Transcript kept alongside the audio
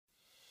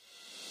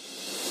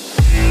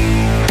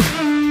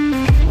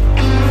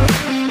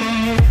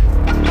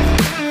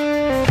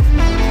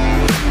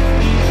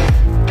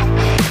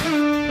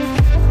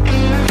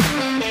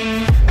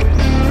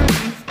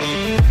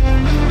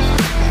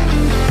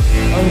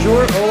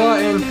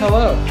And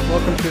hello,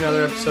 welcome to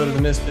another episode of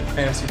the Misfit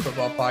Fantasy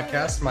Football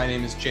Podcast. My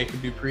name is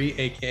Jacob Dupree,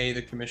 aka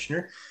the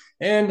Commissioner,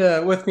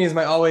 and with me is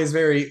my always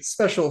very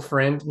special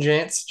friend,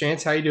 Jance.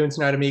 Jance, how you doing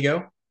tonight,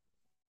 amigo?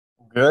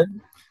 Good.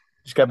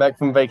 Just got back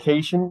from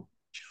vacation.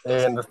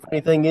 And the funny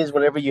thing is,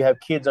 whenever you have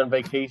kids on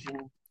vacation,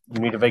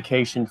 you need a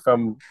vacation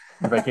from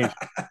your vacation.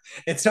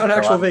 It's not So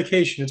actual I'm,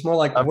 vacation; it's more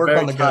like I'm work on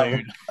very the go.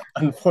 tired,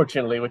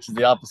 unfortunately, which is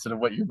the opposite of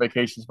what your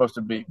vacation is supposed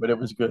to be, but it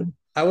was good.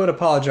 I would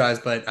apologize,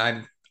 but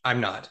I'm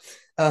not.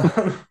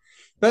 Um,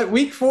 but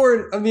week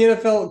 4 of the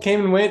NFL came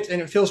and went,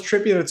 and it feels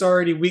trippy that it's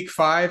already week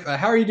 5.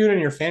 How are you doing in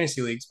your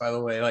fantasy leagues, by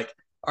the way? Like,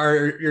 are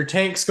your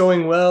tanks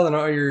going well, and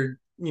are your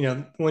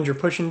ones you're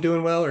pushing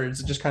doing well, or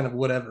is it just kind of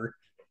whatever?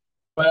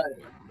 But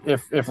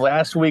if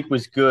last week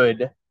was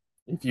good,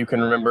 if you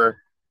can remember,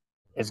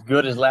 as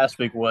good as last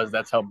week was,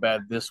 that's how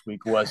bad this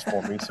week was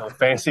for me. So the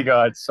fantasy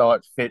gods saw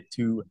it fit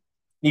to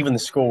even the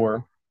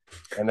score,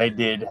 and they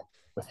did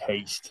with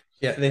haste.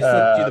 Yeah, they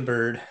flipped you Uh, the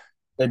bird.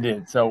 They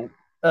did. So,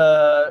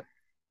 uh,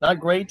 not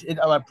great.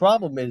 My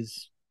problem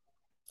is,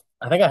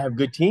 I think I have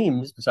good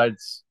teams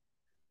besides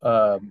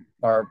our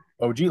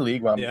OG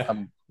league. Where I'm, Yeah,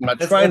 I'm not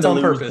trying that's to on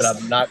lose, but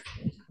purpose.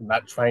 I'm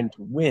not trying to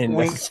win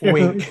Wink,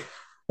 necessarily.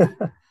 wink.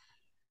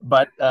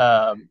 But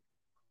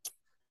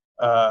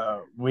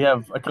we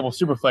have a couple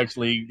super flex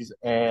leagues,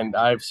 and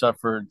I've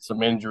suffered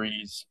some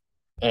injuries.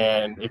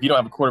 And if you don't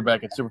have a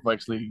quarterback in super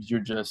flex leagues,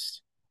 you're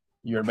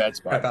in a bad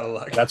spot. Crap out of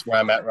luck. That's where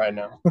I'm at right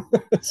now.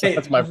 So Hey,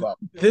 that's my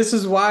problem. this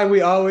is why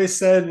we always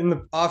said in the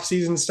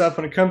offseason stuff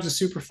when it comes to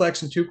super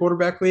flex and two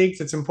quarterback leagues,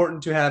 it's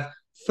important to have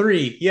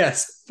three,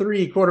 yes,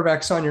 three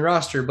quarterbacks on your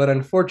roster. But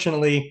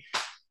unfortunately,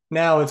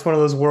 now it's one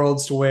of those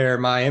worlds to where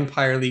my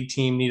Empire League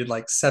team needed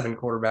like 7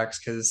 quarterbacks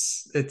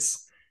because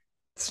it's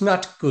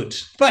not good.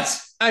 But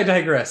I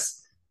digress.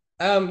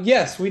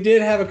 Yes, we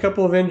did have a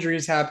couple of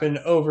injuries happen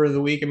over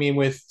the week. I mean,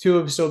 with two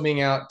of still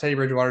being out, Teddy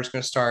Bridgewater's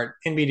going to start.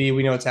 NBD,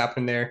 we know what's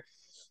happened there.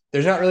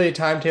 There's not really a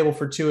timetable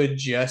for Tua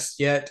just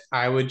yet.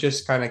 I would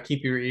just kind of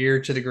keep your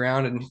ear to the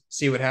ground and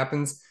see what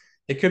happens.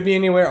 It could be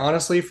anywhere,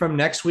 honestly, from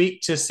next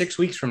week to 6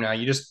 weeks from now.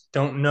 You just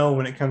don't know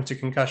when it comes to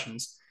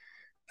concussions.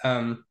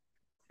 Um,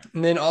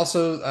 and then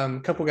also a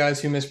couple guys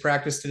who missed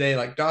practice today,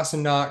 like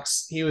Dawson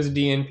Knox, he was a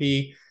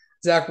DNP.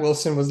 Zach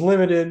Wilson was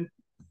limited.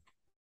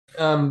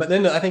 But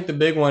then I think the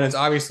big one is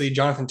obviously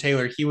Jonathan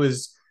Taylor. He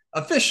was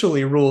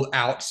officially ruled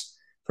out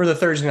for the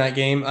Thursday night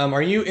game.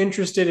 Are you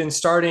interested in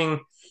starting?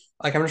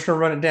 Like, I'm just going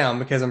to run it down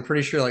because I'm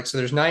pretty sure. Like, so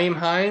there's Naeem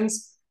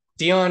Hines,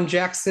 Deion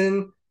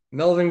Jackson,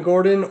 Melvin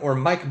Gordon, or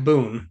Mike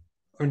Boone.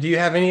 Or do you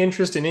have any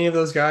interest in any of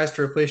those guys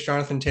to replace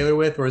Jonathan Taylor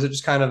with, or is it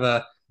just kind of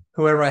a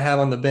whoever I have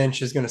on the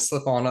bench is going to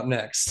slip on up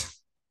next?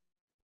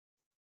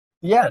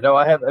 Yeah, no,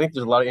 I have. I think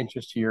there's a lot of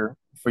interest here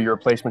for your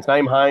replacements.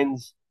 Naeem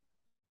Hines,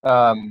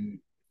 um,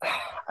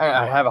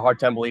 I have a hard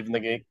time believing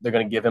they're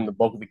going to give him the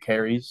bulk of the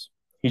carries.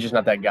 He's just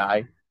not that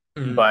guy.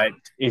 Mm. But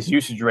his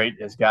usage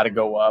rate has got to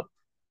go up.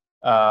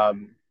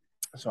 Um,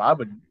 so I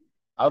would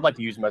like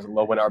to use him as a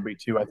low end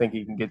RB2. I think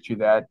he can get you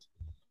that.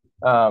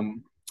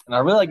 And I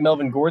really like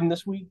Melvin Gordon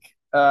this week.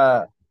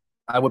 I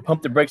would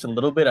pump the brakes a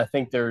little bit. I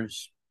think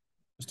there's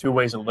two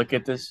ways to look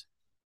at this.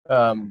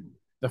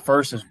 The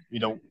first is,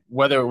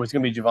 whether it was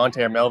going to be Javonte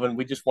or Melvin,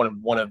 we just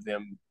wanted one of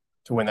them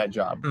to win that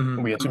job.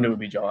 Mm-hmm. We assumed it would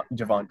be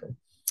Javonte.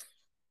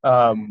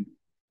 Um,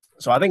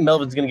 so I think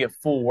Melvin's going to get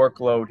full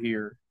workload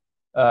here.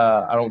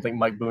 I don't think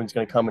Mike Boone's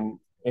going to come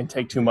and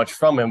take too much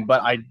from him,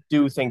 but I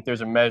do think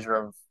there's a measure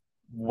of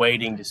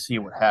waiting to see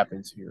what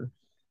happens here.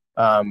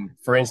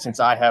 For instance,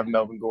 I have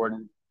Melvin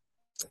Gordon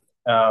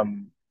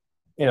um,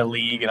 in a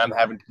league, and I'm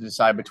having to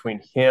decide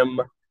between him,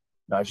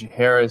 Najee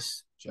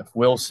Harris, Jeff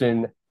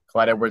Wilson,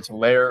 Clyde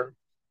Edwards-Helaire.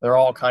 They're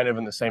all kind of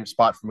in the same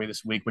spot for me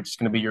this week, which is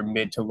going to be your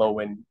mid to low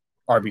end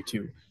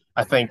RB2.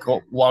 I think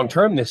long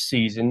term this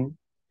season,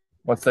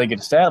 once they get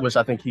established,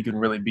 I think he can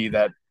really be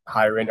that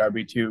higher end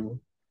RB2,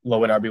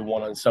 low end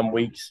RB1 on some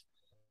weeks.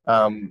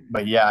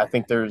 But yeah, I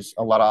think there's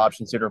a lot of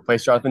options here to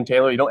replace Jonathan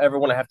Taylor. You don't ever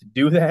want to have to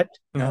do that.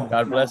 No,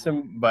 God bless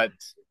him, but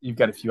you've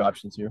got a few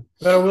options here.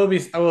 but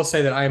I will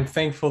say that I am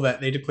thankful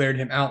that they declared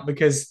him out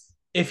because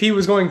if he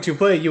was going to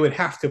play, you would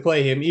have to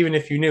play him, even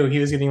if you knew he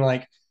was getting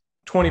like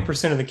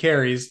 20% of the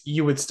carries,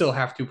 you would still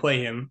have to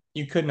play him.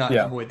 You could not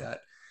Yeah, avoid that.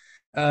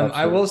 I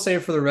absolutely. will say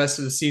for the rest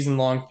of the season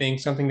long thing,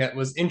 something that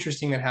was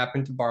interesting that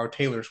happened, to borrow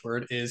Taylor's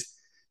word, is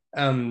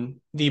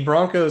the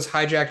Broncos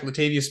hijacked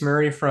Latavius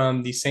Murray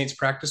from the Saints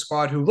practice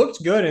squad, who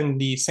looked good in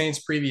the Saints'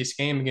 previous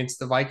game against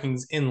the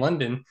Vikings in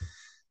London.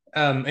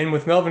 And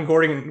with Melvin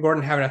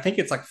Gordon having, I think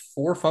it's like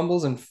 4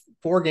 fumbles in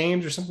 4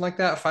 games or something like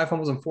that, 5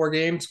 fumbles in 4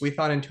 games, we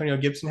thought Antonio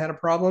Gibson had a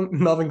problem.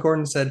 Melvin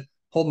Gordon said,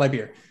 "Hold my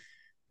beer."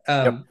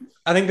 Yep.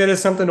 I think that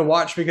is something to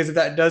watch because if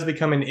that does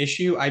become an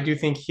issue, I do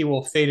think he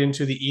will fade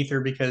into the ether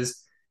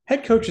because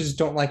head coaches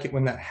don't like it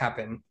when that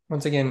happens.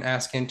 Once again,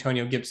 ask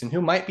Antonio Gibson, who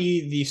might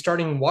be the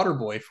starting water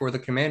boy for the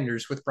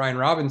Commanders with Brian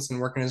Robinson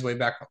working his way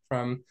back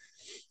from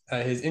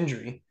his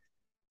injury.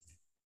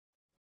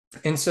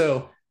 And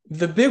so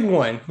the big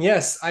one,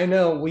 yes, I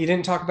know we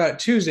didn't talk about it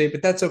Tuesday,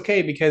 but that's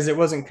okay because it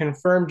wasn't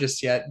confirmed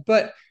just yet.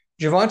 But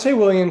Javonte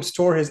Williams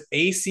tore his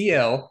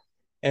ACL,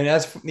 and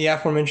as the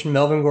aforementioned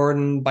Melvin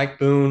Gordon, Mike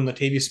Boone,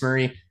 Latavius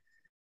Murray,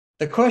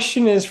 the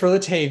question is for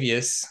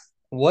Latavius,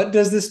 what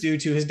does this do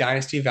to his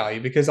dynasty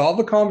value? Because all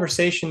the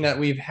conversation that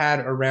we've had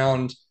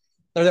around,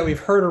 or that we've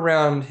heard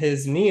around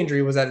his knee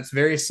injury was that it's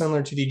very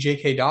similar to the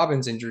J.K.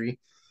 Dobbins injury.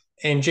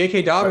 And J.K.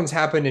 Right. Dobbins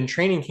happened in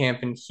training camp,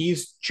 and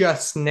he's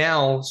just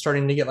now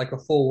starting to get like a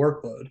full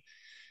workload.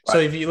 So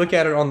Right. if you look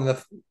at it on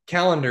the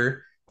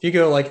calendar, if you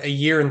go like a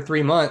year and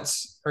 3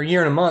 months or a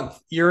year and a month,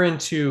 you're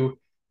into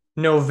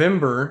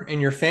November in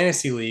your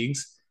fantasy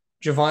leagues.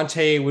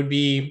 Javonte would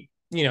be,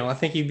 I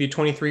think he'd be a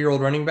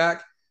 23-year-old running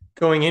back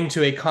going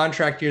into a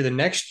contract year the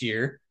next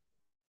year.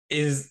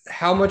 Is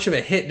how much of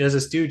a hit does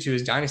this do to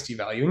his dynasty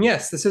value? And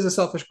yes, this is a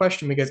selfish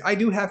question because I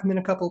do have him in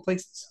a couple of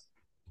places.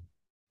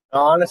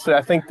 Honestly,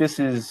 I think this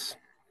is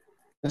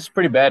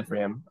pretty bad for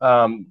him.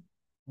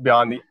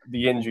 Beyond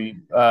the injury,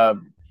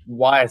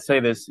 why I say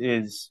this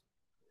is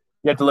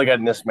you have to look at it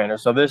in this manner.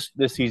 So this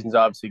season's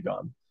obviously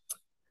gone,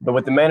 but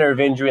with the manner of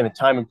injury and the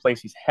time and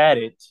place he's had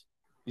it,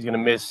 he's going to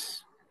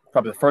miss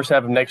probably the first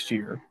half of next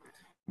year.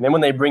 And then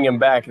when they bring him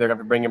back, they're going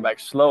to bring him back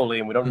slowly,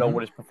 and we don't know Mm-hmm.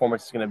 what his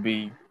performance is going to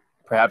be.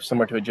 Perhaps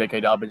similar to a J.K.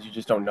 Dobbins, you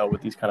just don't know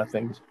with these kind of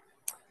things.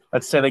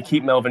 Let's say they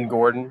keep Melvin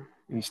Gordon,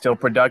 he's still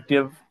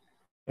productive.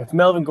 If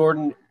Melvin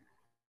Gordon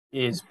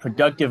is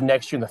productive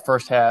next year in the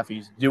first half,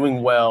 he's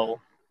doing well,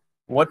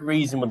 what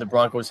reason would the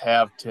Broncos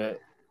have to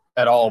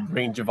at all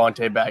bring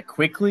Javonte back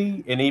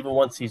quickly? And even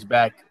once he's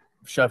back,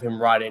 shove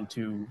him right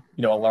into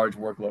a large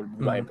workload,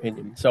 in my Mm-hmm.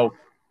 opinion. So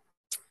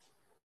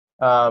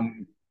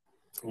um,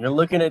 you're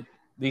looking at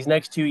these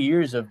next 2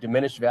 years of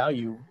diminished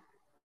value,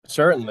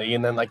 certainly,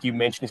 and then like you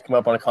mentioned, he's come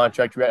up on a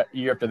contract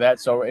year after that.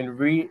 So in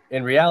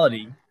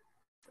reality,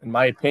 in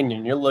my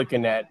opinion, you're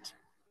looking at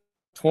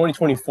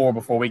 2024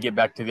 before we get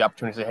back to the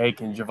opportunity to say, hey,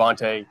 can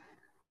Javonte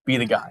be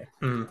the guy?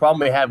 The Mm-hmm.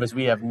 problem we have is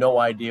we have no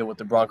idea what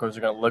the Broncos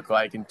are going to look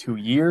like in 2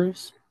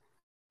 years.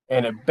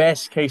 And a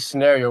best case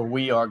scenario,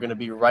 we are going to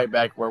be right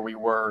back where we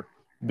were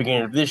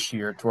beginning of this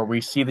year, to where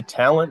we see the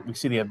talent, we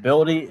see the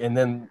ability, and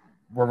then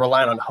we're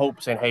relying on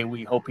hope, saying, "Hey,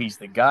 we hope he's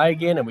the guy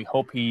again, and we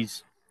hope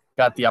he's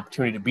got the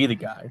opportunity to be the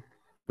guy."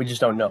 We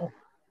just don't know.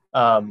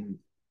 Um,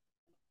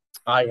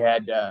 I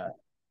had,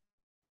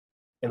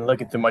 in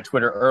looking through my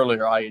Twitter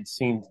earlier, I had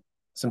seen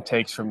some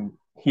takes from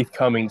Heath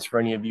Cummings. For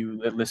any of you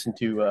that listen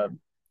to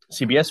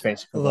CBS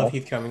Fantasy I love Football,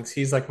 Heath Cummings.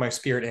 He's like my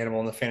spirit animal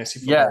in the fantasy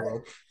yeah, football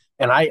world.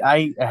 and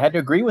I had to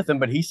agree with him,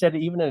 but he said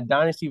even in a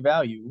dynasty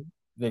value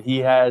that he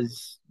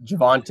has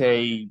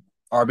Javonte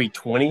RB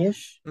 20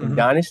 ish in Mm-hmm.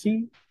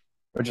 dynasty,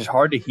 which is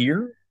hard to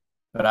hear,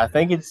 but I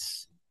think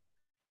it's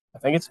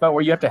about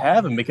where you have to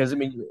have him because I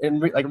mean,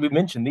 like we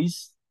mentioned,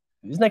 these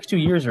next 2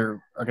 years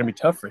are going to be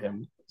tough for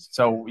him.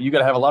 So you got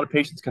to have a lot of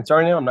patience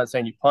concerning him. I'm not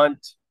saying you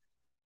punt.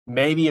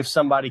 Maybe if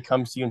somebody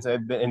comes to you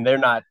and they're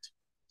not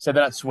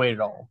swayed at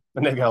all,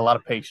 and they've got a lot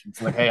of patience,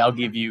 and like, hey, I'll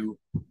give you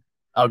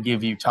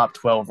top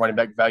 12 running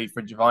back value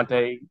for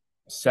Javonte.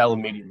 Sell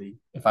immediately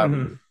if I were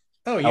Mm-hmm. you.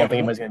 Oh I yeah. don't think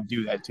anybody's going to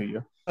do that to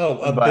you. Oh,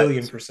 a But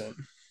billion percent.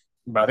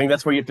 but I think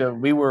that's where you have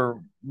to.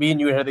 Me and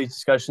you had these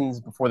discussions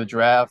before the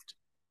draft,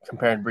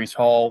 comparing Brees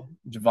Hall,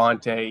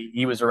 Javonte.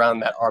 He was around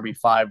that RB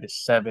 5 to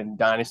 7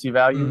 dynasty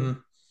value. Mm-hmm.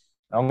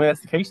 I don't think that's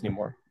the case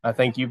anymore. I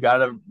think you've got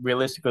to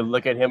realistically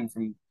look at him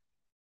from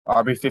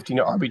RB 15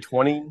 to RB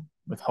 20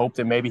 with hope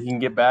that maybe he can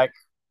get back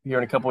here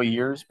in a couple of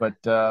years. But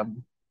a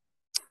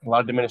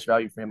lot of diminished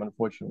value for him,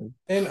 unfortunately.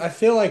 And I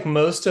feel like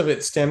most of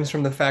it stems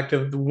from the fact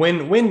of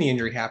when the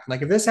injury happened.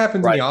 Like if this happens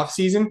in the Right. off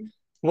season,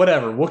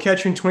 whatever, we'll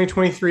catch you in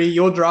 2023.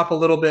 You'll drop a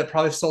little bit,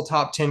 probably still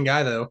top 10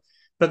 guy though.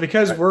 But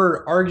because Right.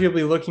 we're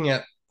arguably looking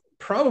at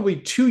probably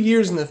 2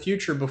 years in the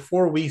future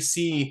before we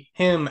see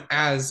him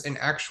as an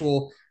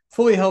actual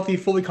fully healthy,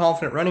 fully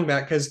confident running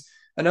back. Because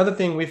another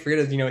thing we forget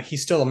is,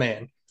 he's still a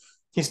man.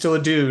 He's still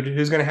a dude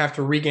who's going to have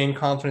to regain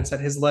confidence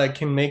that his leg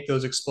can make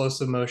those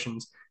explosive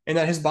motions and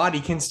that his body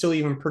can still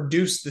even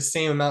produce the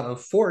same amount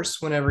of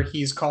force whenever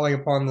he's calling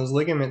upon those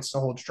ligaments to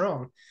hold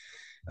strong.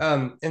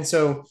 And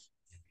so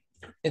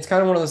it's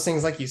kind of one of those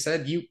things, like you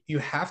said, you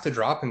have to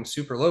drop him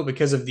super low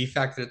because of the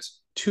fact that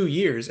it's 2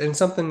 years and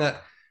something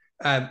that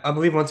I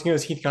believe once again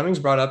as Heath Cummings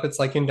brought up, it's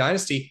like in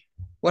Dynasty,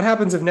 what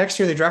happens if next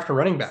year they draft a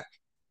running back?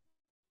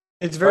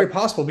 It's very Right.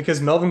 possible because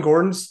Melvin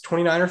Gordon's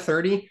 29 or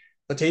 30.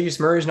 Latavius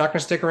Murray's not going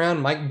to stick around.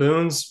 Mike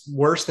Boone's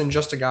worse than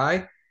just a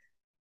guy.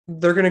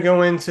 They're going to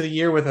go into the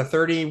year with a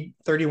 30,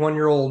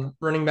 31-year-old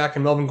running back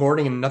in Melvin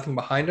Gordon and nothing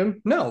behind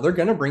him. No, they're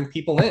going to bring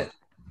people in.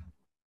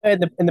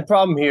 And the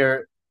problem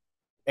here,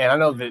 and I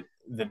know that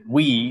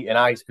we and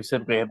I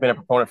specifically have been a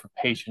proponent for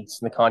patience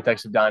in the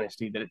context of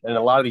dynasty. That and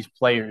a lot of these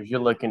players, you're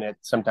looking at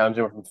sometimes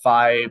anywhere from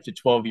 5 to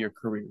 12 year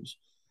careers.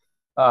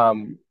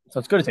 So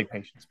it's good to take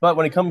patience. But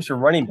when it comes to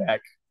running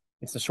back,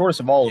 it's the shortest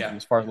of all of them Yeah.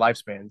 as far as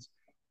lifespans.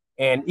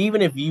 And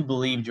even if you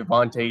believe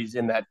Javonte's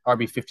in that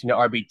RB 15 to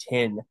RB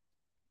 10,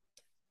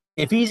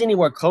 if he's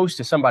anywhere close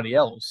to somebody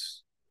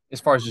else as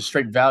far as just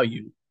straight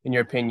value, in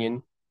your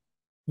opinion,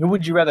 Who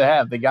would you rather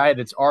have? The guy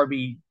that's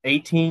RB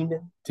 18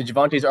 to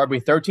Javonte's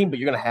RB 13, but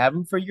you're going to have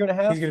him for a year and a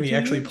He's half going or to be two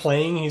actually years?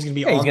 playing. He's going to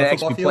be Yeah, he's on going the to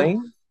football actually be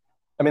field. playing.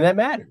 I mean, that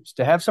matters.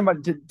 To have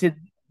somebody to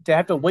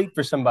have to wait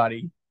for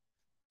somebody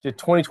to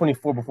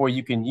 2024 before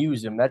you can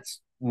use him,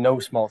 that's no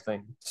small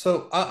thing.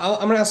 So I'm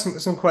going to ask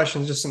some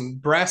questions, just some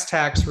brass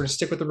tacks. We're going to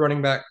stick with the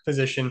running back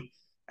position.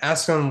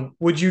 Ask them,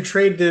 would you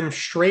trade them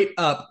straight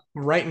up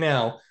right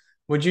now?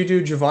 Would you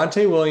do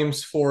Javonte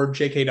Williams for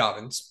J.K.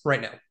 Dobbins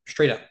right now,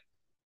 straight up?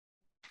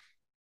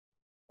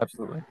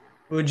 Absolutely.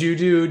 Would you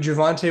do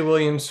Javonte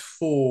Williams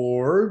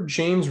for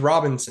James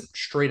Robinson,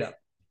 straight up?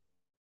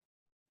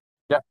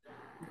 Yeah,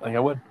 I think I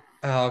would.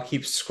 I'll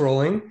keep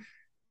scrolling.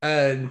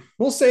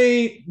 We'll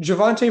say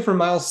Javonte for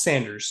Miles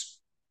Sanders.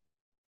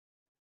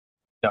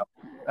 No,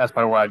 that's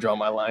probably where I draw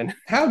my line.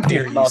 How I dare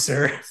like you, Miles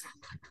sir? Sanders.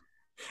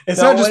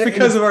 It's not No, just and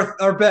because it's of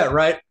our bet,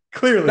 right?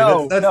 Clearly, that's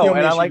no, that's the no, only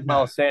and I issue like you have.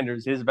 Miles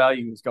Sanders. His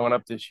value is going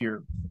up this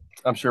year.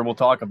 I'm sure we'll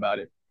talk about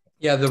it.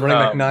 Yeah, the running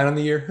back Um, 9 on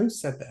the year. Who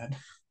said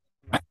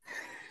that?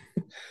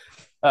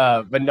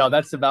 but no,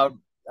 that's about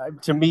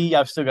to me.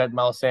 I've still got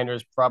Miles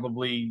Sanders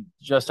probably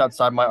just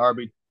outside my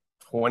RB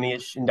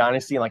 20ish in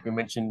Dynasty, and like we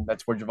mentioned,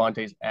 that's where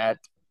Javonte's at.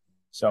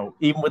 So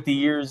even with the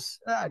years,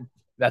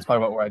 that's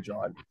probably about where I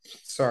draw it.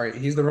 Sorry,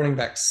 he's the running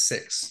back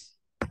 6.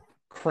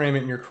 Cram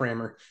it in your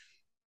crammer.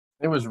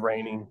 It was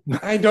raining.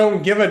 I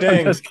don't give a I'm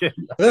dang. just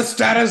kidding. The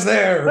stat is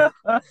there.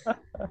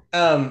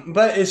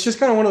 But it's just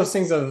kind of one of those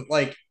things of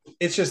like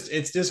it's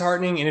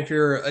disheartening. And if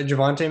you're a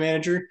Javante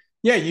manager,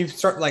 yeah, you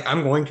start like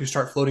I'm going to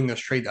start floating this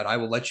trade that I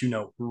will let you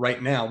know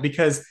right now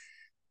because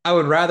I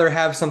would rather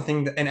have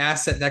something an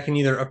asset that can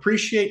either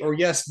appreciate or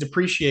yes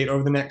depreciate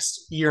over the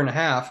next year and a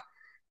half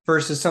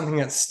versus something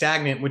that's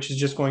stagnant, which is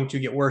just going to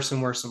get worse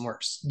and worse and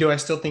worse. Do I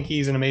still think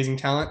he's an amazing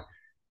talent?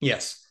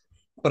 Yes,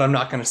 but I'm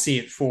not going to see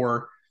it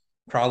for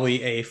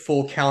probably a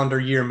full calendar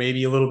year,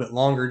 maybe a little bit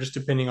longer, just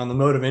depending on the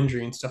mode of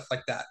injury and stuff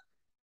like that.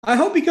 I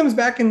hope he comes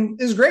back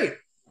and is great.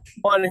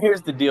 Well, and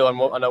here's the deal,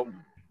 and I know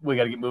we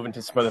got to get moving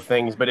to some other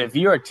things, but if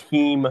you're a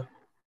team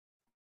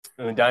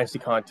in the dynasty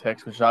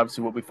context, which is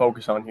obviously what we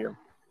focus on here,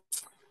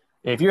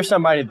 if you're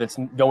somebody that's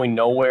going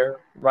nowhere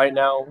right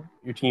now,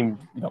 your team,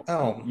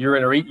 Oh, you're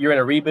in a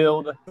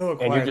rebuild, oh, and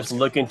you're quiet. just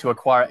looking to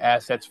acquire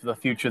assets for the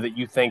future that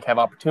you think have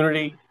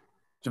opportunity.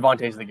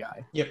 Javonte's the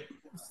guy. Yep.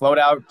 Float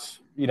out,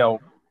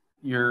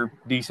 your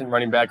decent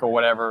running back or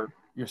whatever,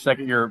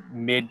 your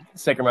mid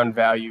second round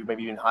value,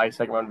 maybe even high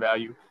second round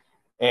value,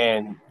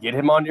 and get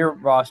him on your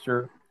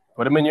roster,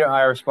 put him in your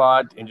IR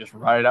spot, and just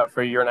ride it out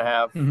for a year and a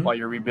half while Mm-hmm.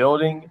 you're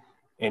rebuilding,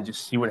 and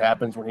just see what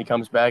happens when he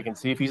comes back and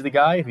see if he's the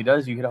guy. If he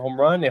does, you hit a home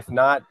run. If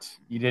not,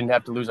 you didn't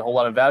have to lose a whole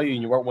lot of value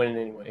and you weren't winning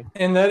anyway.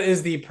 And that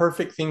is the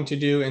perfect thing to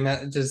do. And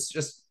that just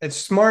it's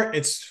smart.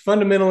 It's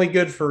fundamentally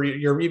good for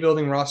your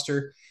rebuilding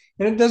roster.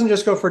 And it doesn't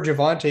just go for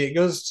Javante, it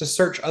goes to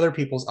search other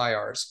people's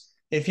IRs.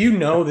 If you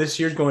know this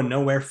year's going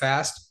nowhere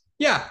fast,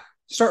 yeah,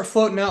 start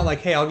floating out like,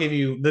 hey, I'll give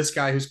you this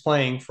guy who's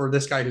playing for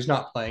this guy who's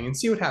not playing and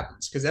see what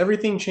happens. Because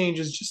everything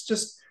changes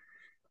just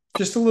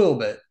a little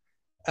bit.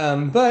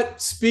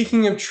 But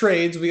speaking of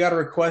trades, we got a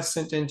request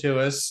sent into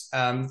us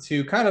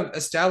to kind of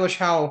establish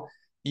how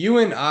you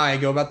and I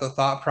go about the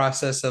thought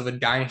process of a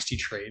dynasty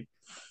trade.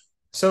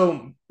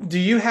 So, do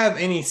you have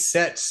any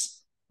set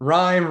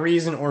rhyme,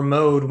 reason, or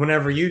mode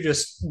whenever you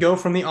just go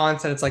from the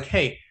onset? It's like,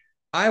 hey,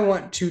 I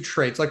want two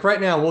trades. Like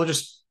right now, we'll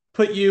just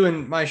put you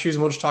in my shoes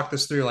and we'll just talk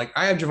this through. Like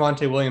I have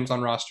Javonte Williams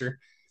on roster.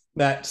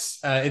 That's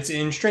it's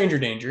in stranger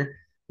danger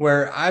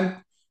where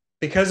I'm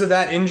because of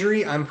that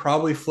injury, I'm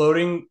probably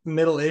floating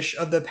middle ish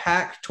of the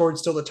pack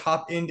towards still the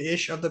top end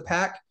ish of the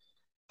pack.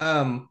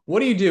 What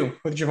do you do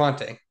with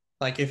Javonte?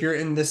 Like if you're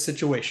in this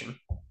situation?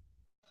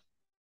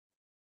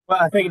 Well,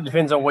 I think it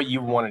depends on what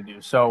you want to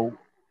do. So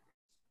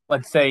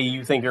let's say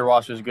you think your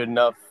roster is good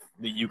enough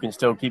that you can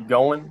still keep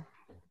going,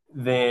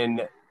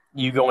 then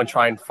you go and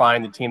try and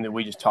find the team that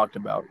we just talked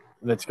about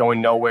that's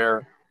going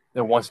nowhere,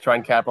 that wants to try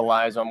and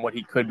capitalize on what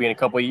he could be in a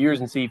couple of years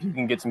and see if you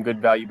can get some good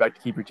value back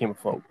to keep your team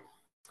afloat.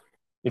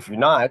 If you're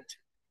not,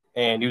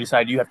 and you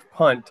decide you have to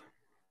punt,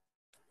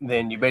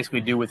 then you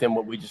basically do with him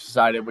what we just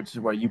decided, which is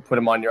where you put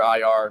him on your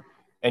IR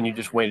and you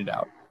just wait it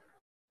out.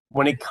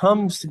 When it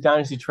comes to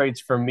dynasty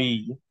trades for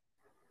me,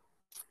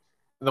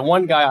 the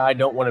one guy I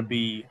don't want to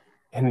be,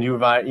 and you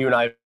and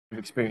I have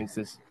experienced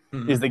this,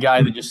 is Hmm. the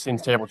guy that just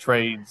sends terrible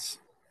trades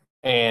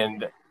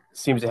and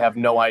seems to have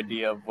no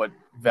idea of what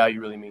value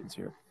really means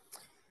here.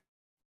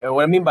 And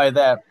what I mean by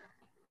that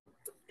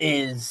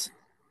is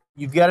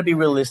you've got to be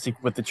realistic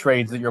with the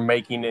trades that you're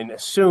making and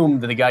assume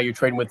that the guy you're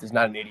trading with is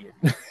not an idiot.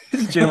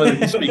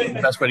 Generally speaking,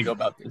 the best way to go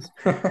about this.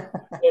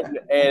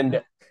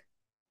 And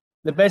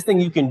the best thing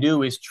you can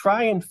do is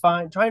try and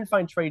find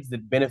trades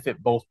that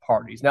benefit both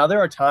parties. Now there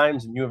are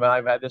times, and you and I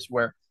have had this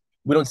where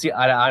we don't see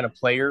eye to eye on a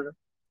player,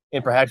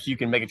 and perhaps you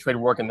can make a trade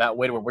work in that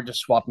way to where we're just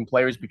swapping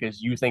players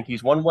because you think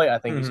he's one way, I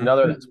think he's Hmm.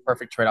 another. That's a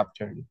perfect trade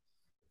opportunity.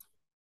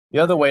 The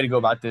other way to go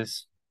about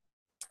this,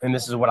 and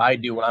this is what I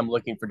do when I'm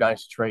looking for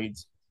dynasty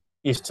trades,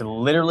 is to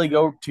literally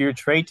go to your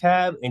trade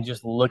tab and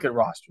just look at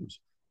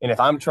rosters. And if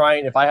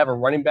I have a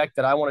running back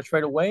that I want to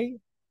trade away,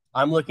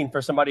 I'm looking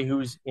for somebody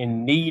who's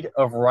in need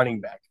of running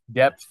back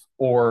depth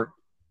or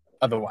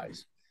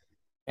otherwise.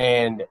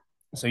 And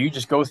so you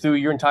just go through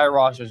your entire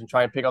rosters and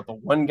try and pick out the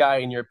one guy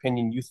in your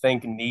opinion you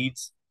think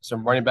needs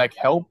some running back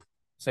help.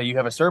 Say you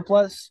have a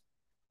surplus,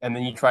 and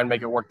then you try and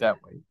make it work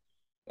that way.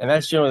 And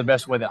that's generally the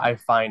best way that I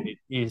find it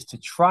is to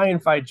try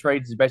and find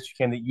trades as best you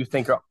can that you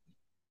think are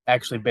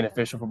actually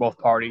beneficial for both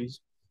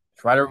parties.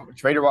 Try to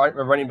trade a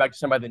running back to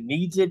somebody that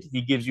needs it.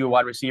 He gives you a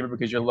wide receiver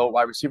because you're low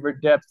wide receiver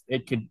depth.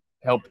 It could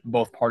help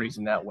both parties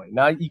in that way.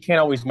 Now, you can't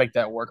always make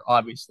that work,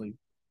 obviously.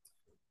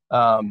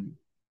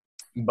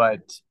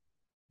 But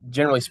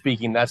generally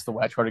speaking, that's the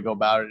way I try to go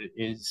about it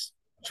is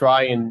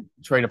try and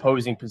trade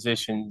opposing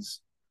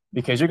positions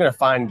because you're going to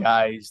find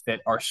guys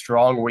that are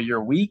strong where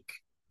you're weak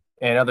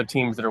and other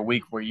teams that are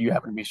weak where you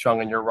happen to be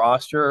strong in your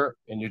roster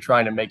and you're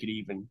trying to make it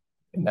even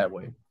in that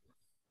way.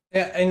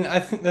 Yeah, and I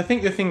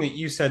think the thing that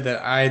you said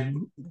that I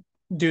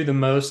do the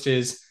most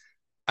is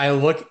I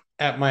look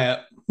at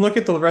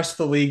the rest of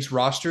the league's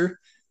roster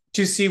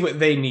to see what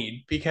they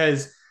need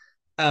because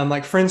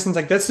like for instance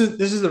like this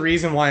is the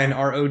reason why in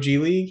our OG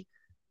league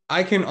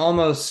I can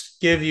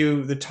almost give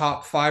you the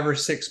top 5 or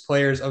 6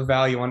 players of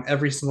value on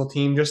every single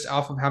team just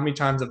off of how many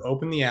times I've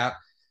opened the app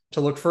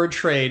to look for a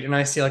trade and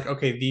I see like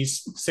okay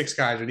these 6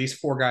 guys or these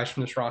 4 guys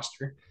from this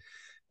roster.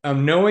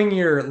 Knowing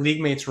your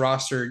league mates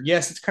roster,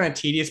 yes, it's kind of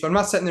tedious, but I'm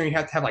not sitting there. You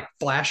have to have like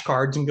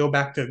flashcards and go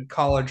back to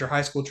college or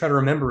high school to try to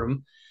remember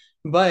them.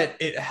 But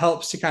it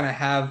helps to kind of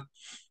have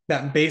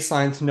that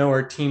baseline to know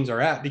where teams are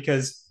at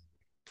because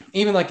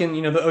even like in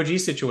the OG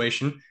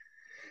situation,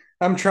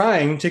 I'm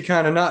trying to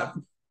kind of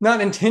not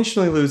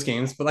intentionally lose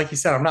games, but like you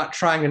said, I'm not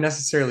trying to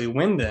necessarily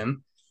win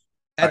them.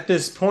 At Right.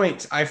 this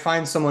point, I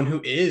find someone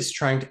who is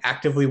trying to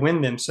actively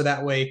win them, so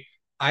that way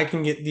I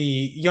can get the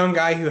young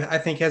guy who I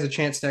think has a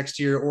chance next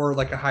year or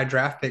like a high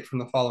draft pick from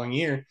the following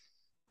year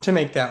to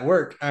make that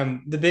work.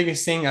 The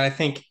biggest thing I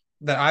think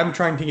that I'm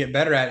trying to get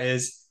better at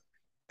is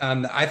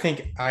I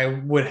think I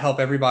would help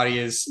everybody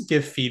is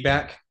give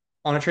feedback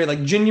on a trade,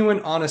 like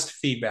genuine, honest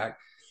feedback.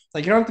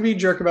 Like you don't have to be a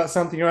jerk about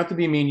something. You don't have to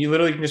be mean. You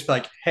literally can just be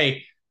like,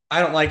 "Hey, I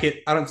don't like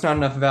it. I don't. It's not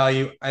enough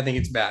value. I think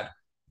it's bad."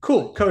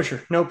 Cool,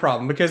 kosher, no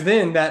problem. Because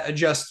then that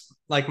adjusts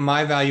like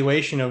my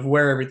valuation of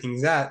where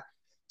everything's at.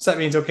 So that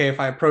means okay, if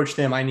I approach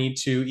them, I need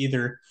to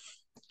either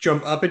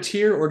jump up a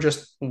tier or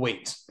just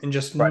wait and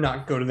just Right.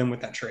 not go to them with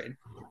that trade.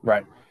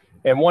 Right.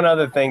 And one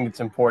other thing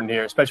that's important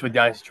here, especially with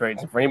Dynasty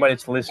trades, and for anybody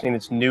that's listening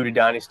that's new to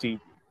Dynasty,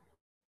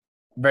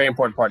 very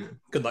important part here.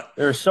 Good luck.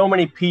 There are so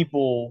many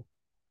people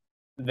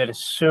that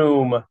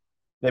assume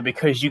that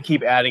because you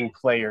keep adding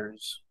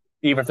players,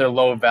 even if they're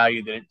low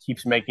value, that it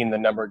keeps making the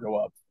number go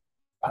up.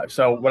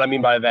 So what I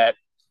mean by that,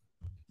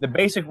 the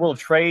basic rule of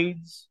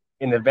trades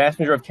in the vast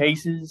majority of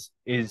cases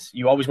is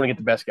you always want to get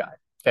the best guy.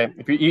 Okay,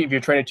 if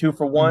you're trading 2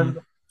 for 1, Mm-hmm.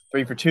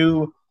 3 for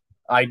 2,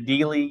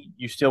 ideally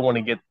you still want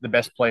to get the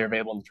best player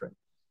available in the trade.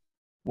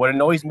 What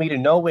annoys me to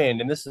no end,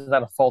 and this is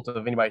not a fault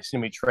of anybody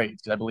seeing me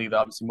trades, because I believe that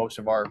obviously most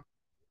of our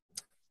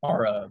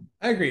I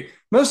agree.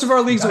 Most of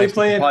our leagues that we Dynasty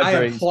play in, I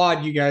compadres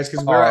applaud you guys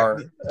because are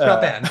it's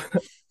not bad.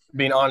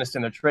 being honest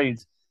in their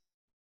trades.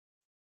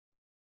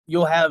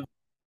 You'll have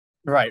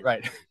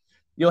right.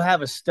 You'll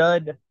have a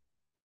stud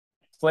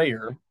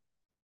player.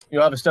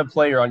 You'll have a stud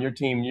player on your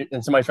team,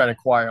 and somebody's trying to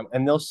acquire them,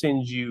 and they'll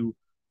send you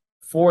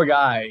 4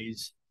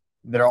 guys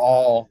that are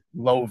all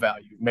low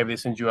value. Maybe they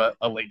send you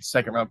a late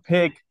second round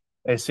pick.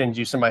 They send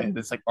you somebody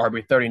that's like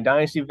RB30 in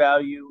dynasty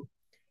value,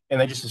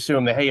 and they just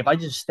assume that hey, if I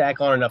just stack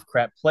on enough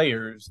crap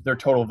players, their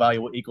total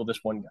value will equal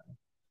this one guy.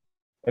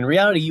 In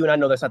reality, you and I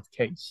know that's not the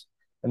case,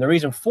 and the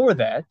reason for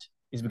that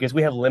is because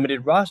we have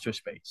limited roster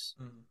space.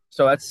 Mm-hmm.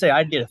 So let's say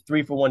I did a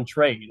 3 for 1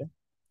 trade,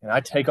 and I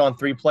take on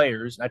 3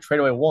 players, and I trade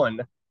away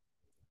one.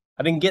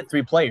 I didn't get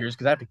 3 players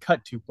because I have to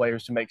cut 2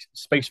 players to make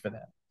space for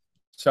that.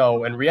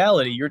 So in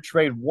reality, your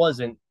trade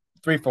wasn't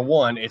 3 for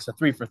 1; it's a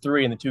 3 for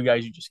 3, and the 2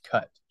 guys you just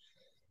cut.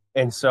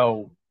 And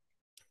so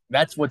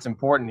that's what's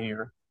important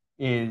here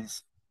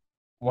is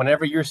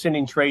whenever you're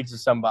sending trades to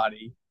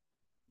somebody,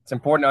 it's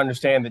important to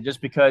understand that just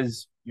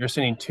because you're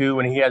sending 2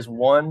 and he has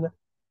 1,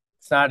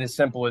 it's not as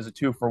simple as a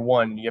 2 for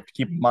 1. You have to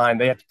keep in mind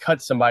they have to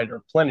cut somebody to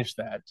replenish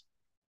that.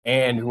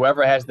 And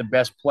whoever has the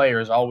best player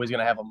is always going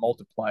to have a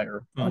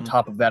multiplier on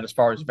top of that as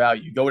far as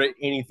value. Go to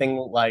anything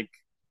like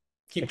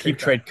keep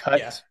trade cut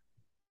Yeah.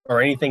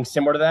 or anything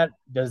similar to that,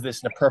 does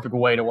this in a perfect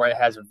way to where it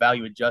has a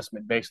value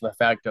adjustment based on the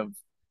fact of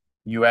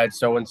you add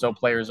so and so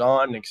players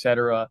on,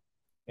 etc.,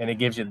 and it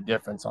gives you the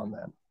difference on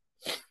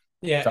that.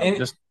 Yeah, So and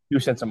just 2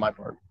 cents on my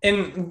part.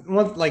 and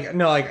once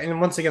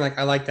again, like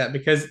I like that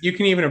because you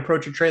can even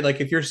approach a trade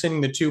like if you're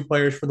sending the 2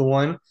 players for the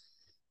one,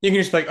 you can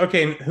just be like,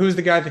 okay, who's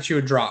the guy that you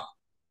would drop?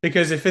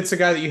 Because if it's a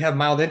guy that you have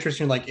mild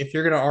interest in, like if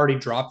you're gonna already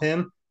drop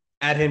him,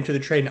 add him to the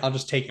trade, and I'll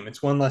just take him.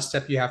 It's one less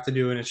step you have to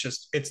do, and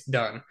it's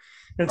done.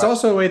 And it's Right.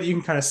 also a way that you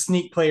can kind of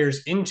sneak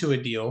players into a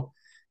deal.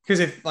 Because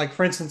if, like,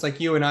 for instance, like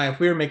you and I, if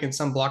we were making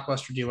some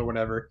blockbuster deal or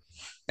whatever,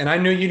 and I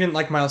knew you didn't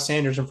like Miles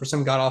Sanders, and for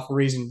some god awful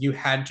reason you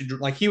had to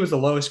like he was the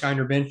lowest guy on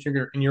your bench, and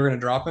you're going to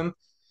drop him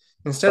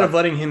instead Right. of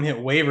letting him hit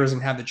waivers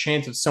and have the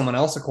chance of someone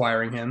else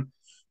acquiring him.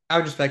 I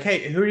would just be like,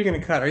 hey, who are you going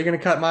to cut? Are you going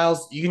to cut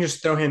Miles? You can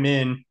just throw him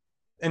in,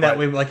 and that Right.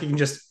 way, like you can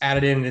just add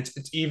it in. And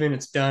it's even.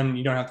 It's done.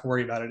 You don't have to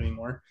worry about it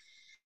anymore.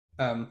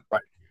 Um,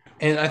 Right.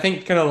 and I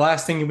think kind of the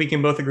last thing we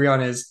can both agree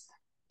on is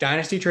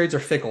dynasty trades are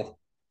fickle.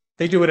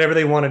 They do whatever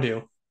they want to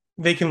do.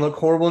 They can look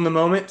horrible in the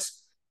moment,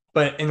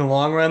 but in the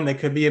long run, they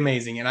could be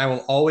amazing. And I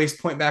will always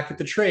point back at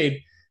the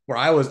trade where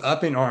I was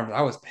up in arms.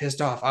 I was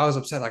pissed off. I was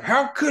upset. Like,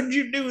 how could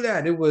you do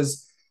that? It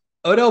was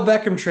Odell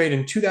Beckham trade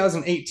in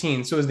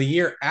 2018. So it was the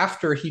year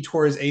after he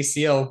tore his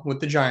ACL with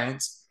the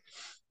Giants,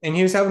 and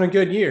he was having a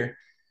good year.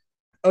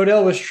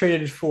 Odell was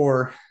traded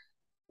for,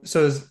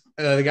 so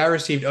the guy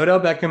received Odell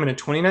Beckham in a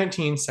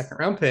 2019 second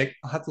round pick.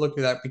 I'll have to look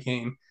who that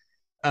became,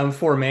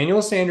 for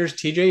Emmanuel Sanders,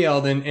 TJ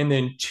Yeldon, and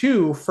then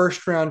two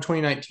first round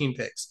 2019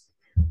 picks.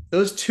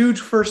 Those two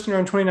first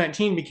round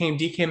 2019 became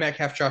DK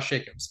Metcalf, Josh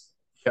Jacobs.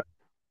 Yep.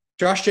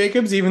 Josh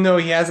Jacobs, even though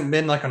he hasn't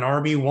been like an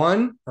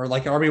RB1 or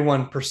like an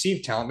RB1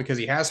 perceived talent because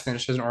he has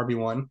finished as an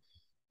RB1,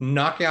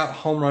 knockout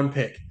home run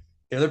pick.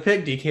 The other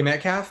pick, DK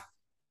Metcalf,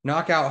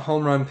 knockout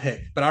home run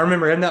pick. But I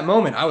remember in that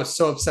moment, I was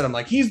so upset. I'm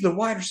like, he's the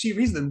wide receiver.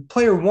 He's the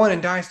player one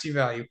in dynasty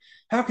value.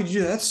 How could you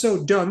do that? That's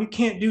so dumb. You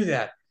can't do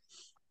that.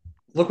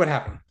 Look what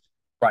happened.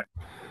 Right.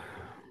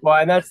 Well,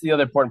 and that's the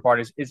other important part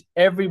is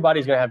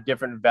everybody's going to have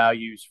different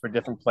values for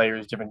different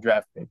players, different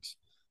draft picks.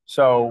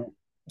 So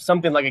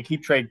something like a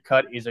keep trade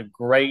cut is a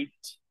great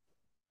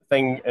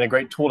thing and a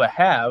great tool to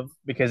have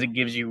because it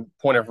gives you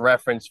point of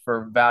reference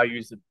for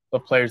values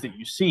of players that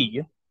you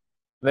see.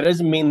 That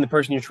doesn't mean the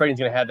person you're trading is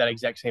going to have that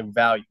exact same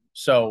value.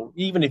 So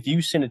even if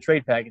you send a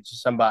trade package to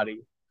somebody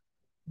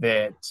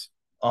that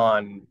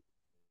on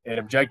an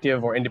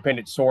objective or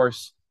independent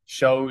source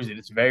shows that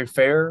it's very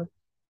fair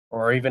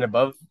or even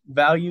above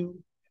value,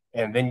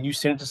 and then you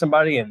send it to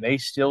somebody and they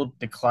still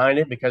decline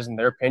it because in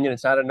their opinion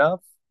it's not enough,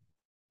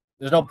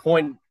 there's no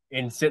point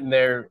in sitting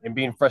there and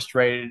being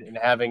frustrated and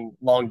having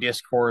long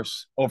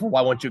discourse over why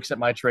won't you accept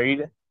my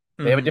trade.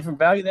 They have a different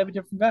value. They have a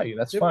different value.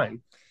 That's Yep.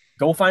 fine.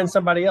 Go find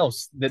somebody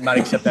else that might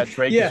accept that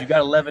trade because Yeah. you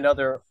got 11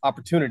 other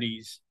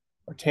opportunities,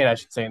 or 10, I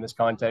should say, in this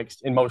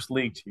context, in most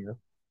leagues here.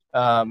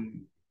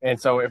 And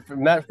so, if,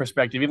 from that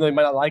perspective, even though you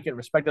might not like it,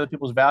 respect other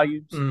people's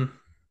values. Mm.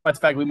 But the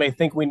fact we may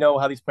think we know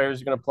how these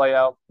players are going to play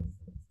out,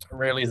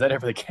 rarely is that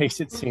ever the case,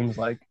 it seems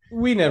like.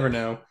 We never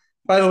know.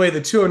 By the way,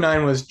 the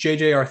 209 was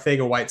JJ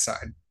Arthega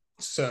Whiteside.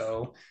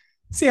 So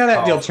see how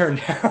that deal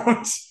turned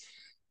out.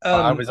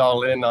 I was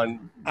all in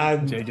on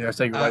JJ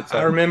Arthega Whiteside.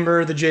 I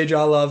remember the J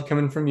Jaw love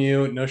coming from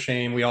you. No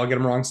shame. We all get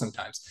them wrong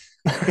sometimes.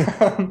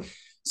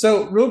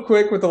 So, real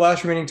quick, with the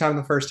last remaining time in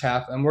the first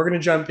half, and we're going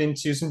to jump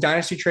into some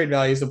dynasty trade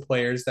values of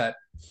players that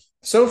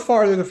so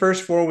far through the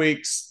first 4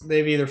 weeks,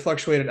 they've either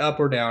fluctuated up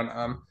or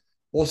down.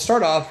 We'll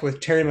start off with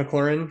Terry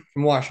McLaurin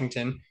from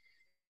Washington.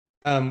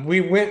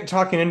 We went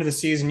talking into the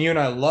season. You and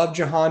I love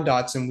Jahan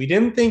Dotson. We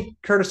didn't think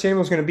Curtis Samuel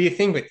was going to be a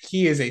thing, but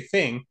he is a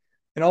thing.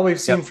 And all we've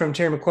seen from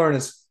Terry McLaurin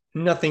is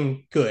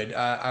nothing good.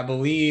 I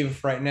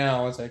believe right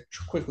now, as I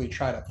quickly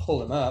try to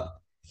pull him up,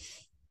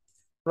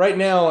 right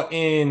now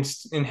in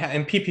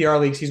PPR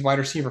leagues, he's wide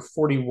receiver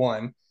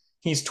 41.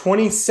 He's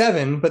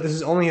 27, but this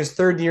is only his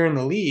third year in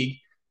the league.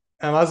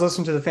 I was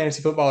listening to the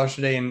fantasy footballers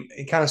today, and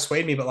it kind of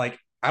swayed me. But like,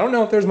 I don't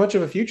know if there's much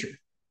of a future.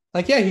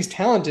 Like, yeah, he's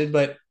talented,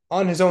 but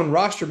on his own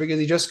roster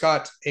because he just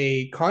got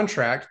a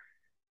contract.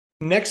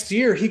 Next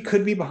year, he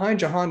could be behind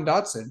Jahan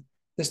Dotson.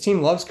 This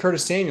team loves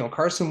Curtis Samuel.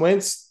 Carson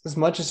Wentz, as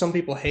much as some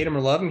people hate him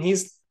or love him,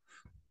 he's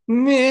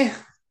meh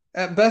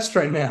at best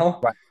right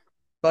now. Right.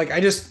 Like, I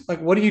just, like,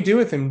 what do you do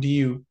with him? Do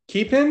you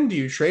keep him? Do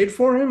you trade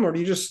for him? Or do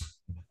you just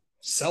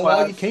sell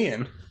all you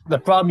can? The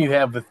problem you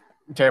have with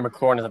Terry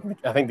McLaurin is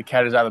I think the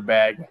cat is out of the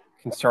bag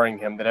concerning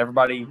him, that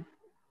everybody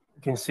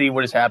can see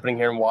what is happening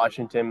here in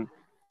Washington,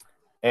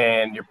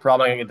 and you're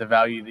probably going to get the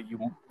value that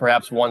you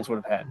perhaps once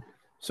would have had.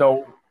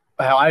 So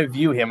how I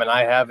view him, and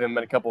I have him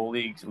in a couple of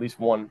leagues, at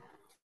least one,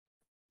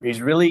 he's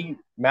really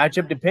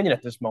matchup dependent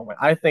at this moment.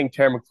 I think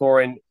Terry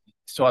McLaurin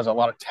still has a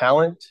lot of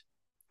talent.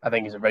 I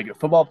think he's a very good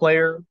football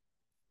player.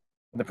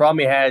 The problem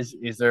he has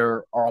is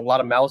there are a lot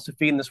of mouths to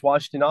feed in this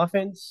Washington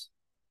offense,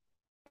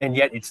 and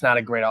yet it's not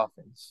a great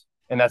offense.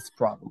 And that's the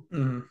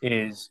problem.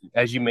 Is,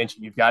 as you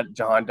mentioned, you've got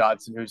Jahan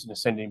Dotson, who's an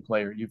ascending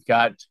player. You've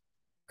got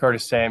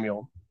Curtis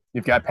Samuel.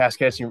 You've got pass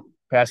catching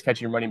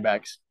running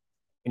backs.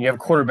 And you have a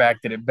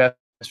quarterback that at best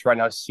right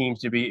now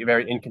seems to be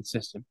very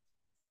inconsistent.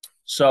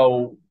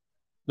 So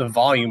the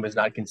volume is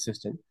not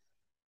consistent.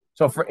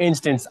 So, for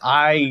instance,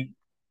 I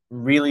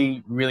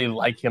really, really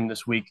like him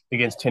this week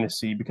against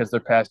Tennessee because their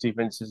pass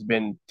defense has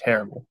been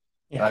terrible.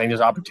 Yeah. I think there's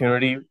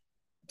opportunity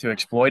to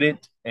exploit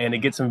it and to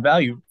get some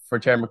value for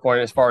Terry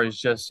McLaurin as far as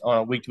just on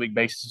a week-to-week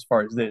basis as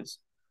far as this.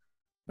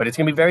 But it's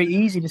going to be very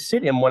easy to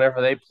sit him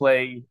whenever they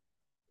play,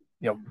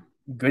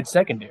 good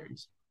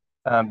secondaries.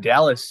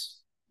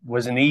 Dallas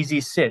was an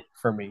easy sit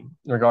for me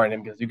regarding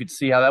him because you could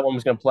see how that one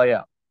was going to play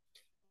out.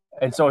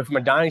 And so from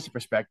a dynasty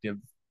perspective,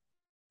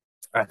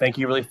 I think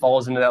he really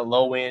falls into that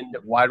low-end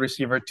wide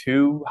receiver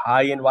 2,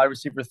 high-end wide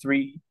receiver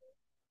 3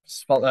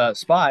 spot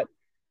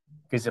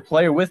because he's a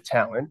player with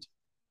talent.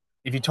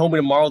 if you told me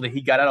tomorrow that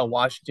he got out of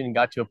Washington and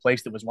got to a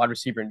place that was wide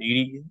receiver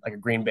needy, like a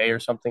Green Bay or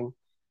something,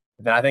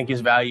 then I think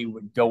his value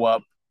would go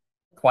up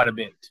quite a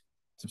bit,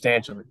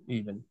 substantially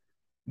even.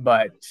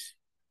 But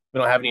we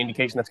don't have any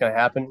indication that's going to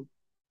happen.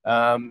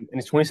 And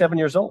he's 27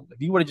 years old.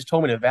 If you would have just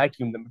told me to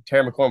vacuum that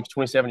Terry McLaurin was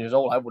 27 years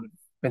old, I would have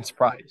been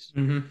surprised.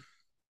 Mm-hmm.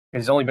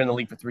 He's only been in the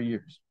league for 3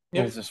 years.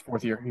 Yep. It's his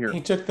fourth year here.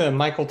 He took the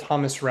Michael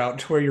Thomas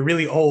route where you're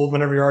really old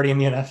whenever you're already in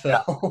the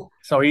NFL. Yeah.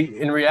 So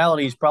in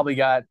reality, he's probably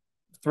got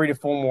 3 to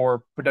 4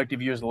 more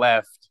productive years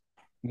left.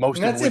 Most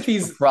and that's of which if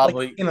he's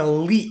probably like an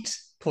elite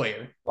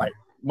player. Right.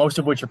 Most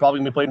of which are probably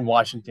going to be played in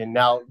Washington.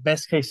 Now,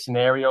 best case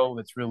scenario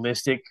that's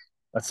realistic,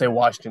 let's say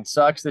Washington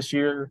sucks this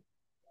year.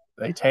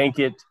 They tank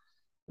it.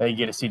 They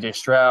get a CJ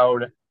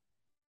Stroud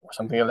or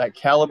something of that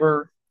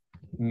caliber.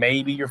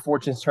 Maybe your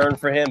fortune's turned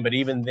for him, but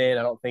even then,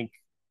 I don't think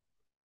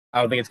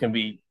it's going to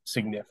be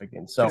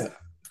significant. So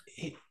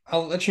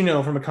I'll let you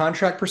know from a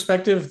contract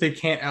perspective, they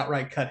can't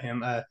outright cut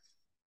him.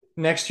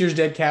 Next year's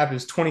dead cap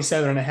is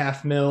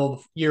 $27.5 million.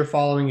 The year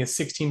following is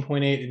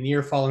 16.8, and the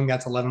year following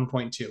that's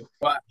 11.2.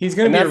 Well, he's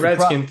going to be a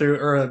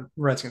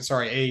Redskin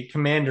a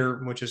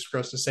Commander, which is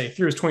gross to say,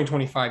 through his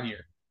 2025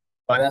 year.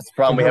 But that's the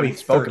problem we haven't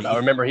spoken about.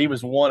 Remember, he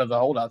was one of the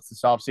holdouts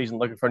this offseason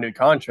looking for a new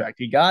contract.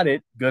 He got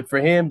it. Good for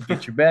him.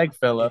 Get your bag,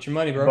 fella. Get your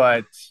money, bro.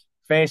 But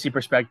fantasy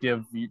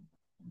perspective, you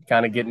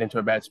kind of getting into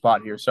a bad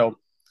spot here. So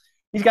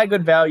he's got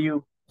good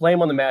value. Play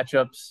him on the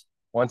matchups.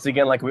 Once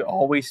again, like we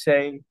always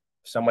say,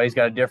 if somebody's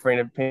got a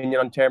different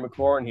opinion on Terry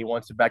McLaurin, he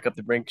wants to back up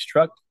the Brinks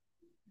truck,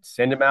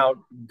 send him out.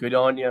 Good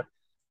on you.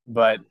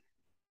 But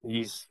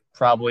he's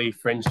probably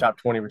fringe top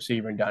 20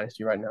 receiver in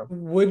Dynasty right now.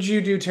 Would you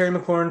do Terry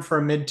McLaurin for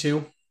a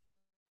mid-2?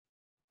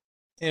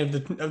 Of the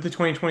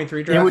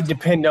 2023 draft? It would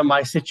depend on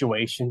my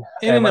situation.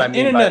 In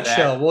a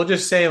nutshell, we'll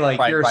just say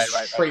you're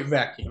straight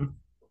vacuum.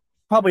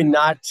 Probably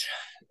not,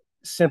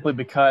 simply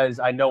because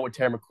I know what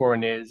Terry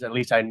McLaurin is. At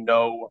least I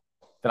know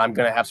that I'm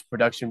going to have some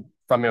production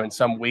from him in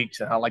some weeks,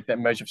 and I like that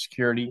measure of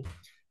security.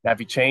 Now, if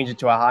you change it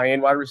to a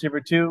high-end wide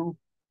receiver 2,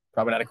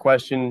 probably not a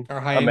question.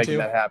 Or high-end I'm making 2?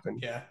 That happen.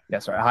 Yeah,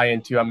 sorry,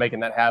 high-end 2, I'm making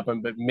that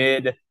happen. But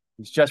mid,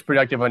 he's just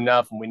productive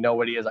enough, and we know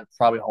what he is. I'd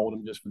probably hold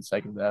him just for the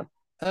sake of that.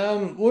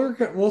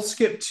 We'll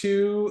skip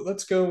to,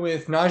 let's go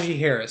with Najee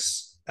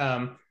Harris.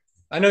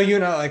 I know you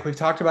and I, we've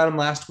talked about him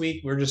last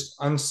week. We're just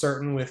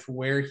uncertain with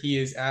where he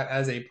is at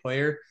as a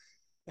player.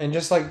 And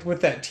just with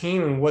that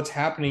team and what's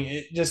happening,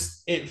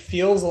 it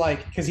feels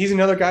like, because he's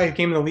another guy who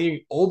came in the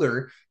league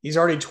older. He's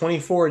already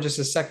 24, just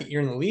his second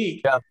year in the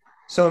league. Yeah.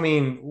 So, I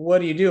mean, what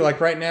do you do?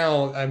 Right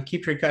now,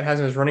 Keep Trade Cut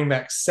has him as running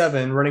back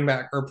 7,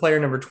 or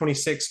player number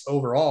 26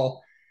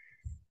 overall.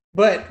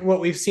 But what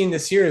we've seen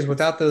this year is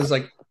without those,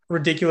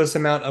 ridiculous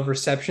amount of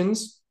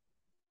receptions,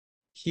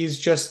 he's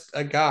just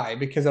a guy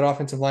because that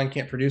offensive line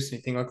can't produce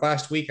anything.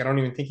 Last week, I don't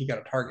even think he got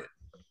a target.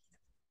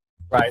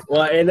 Right.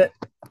 Well, and this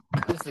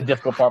is the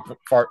difficult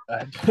part.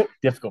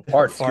 Difficult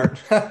part.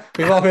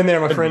 We've all been there,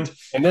 my friend.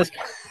 And this,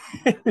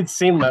 it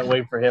seemed that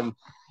way for him.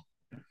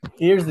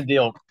 Here's the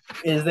deal: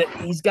 is that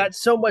he's got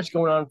so much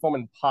going on for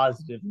him in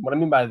positive. What I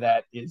mean by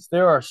that is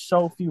there are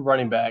so few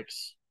running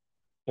backs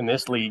in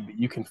this league that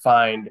you can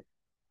find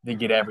that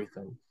get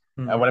everything.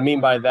 What I mean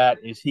by that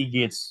is he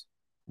gets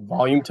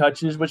volume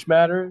touches, which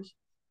matters,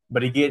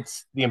 but he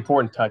gets the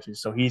important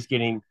touches. So he's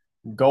getting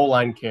goal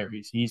line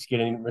carries. He's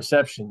getting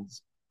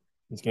receptions.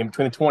 He's getting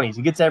between the 20s.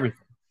 He gets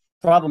everything.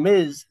 Problem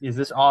is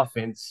this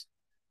offense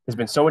has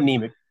been so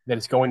anemic that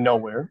it's going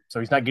nowhere. So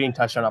he's not getting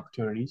touchdown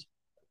opportunities.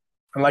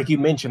 And like you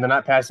mentioned, they're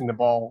not passing the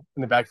ball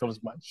in the backfield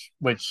as much,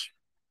 which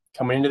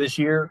coming into this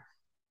year,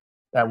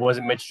 that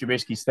wasn't Mitch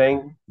Trubisky's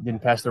thing. He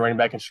didn't pass the running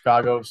back in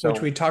Chicago. Which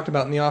we talked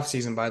about in the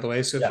offseason, by the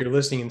way. So if you're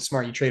listening and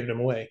smart, you traded him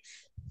away.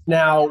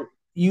 Now,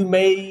 you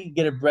may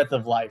get a breath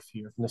of life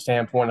here from the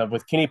standpoint of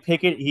with Kenny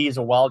Pickett, he's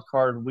a wild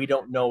card. We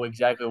don't know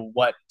exactly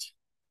what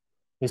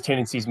his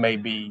tendencies may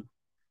be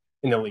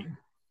in the league.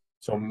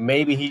 So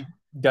maybe he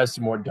does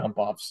some more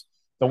dump-offs.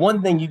 The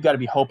one thing you've got to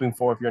be hoping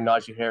for if you're a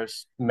Najee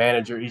Harris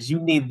manager is you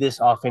need this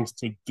offense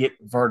to get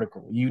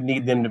vertical. You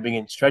need them to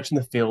begin stretching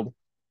the field,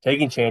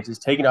 taking chances,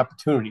 taking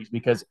opportunities,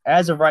 because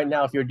as of right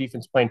now, if you're a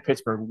defense playing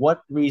Pittsburgh,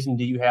 what reason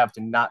do you have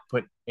to not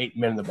put 8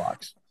 men in the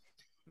box?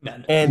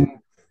 None. And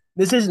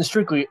this isn't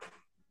strictly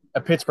a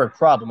Pittsburgh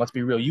problem. Let's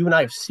be real. You and I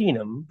have seen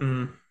him.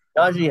 Mm-hmm.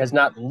 Najee has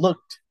not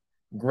looked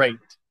great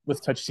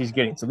with touches he's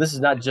getting. So this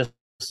is not just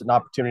an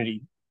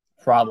opportunity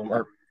problem,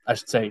 or I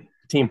should say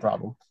team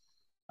problem.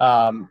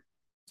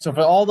 So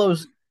for all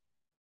those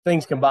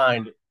things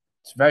combined,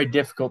 it's very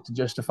difficult to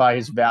justify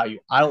his value.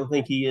 I don't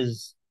think he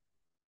is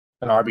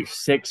an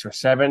RB6 or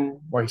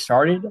 7 where he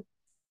started. I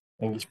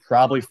think he's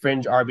probably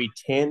fringe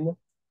RB10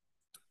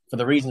 for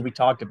the reasons we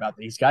talked about.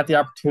 That he's got the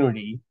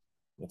opportunity.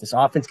 If this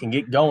offense can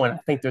get going, I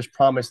think there's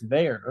promise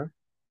there.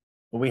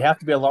 But we have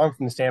to be alarmed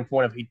from the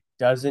standpoint of he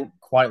doesn't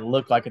quite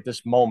look like at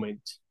this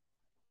moment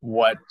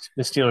what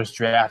the Steelers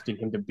drafted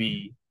him to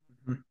be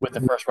with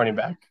the first running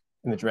back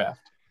in the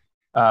draft.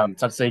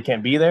 It's not to say he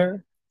can't be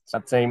there. It's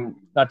not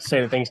to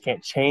say that things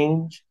can't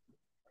change,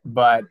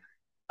 but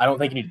I don't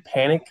think you need to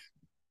panic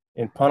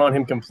and punt on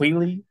him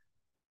completely.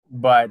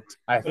 but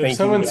I But if think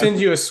someone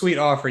sends you a sweet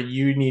offer,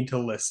 you need to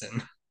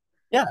listen.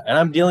 yeah, and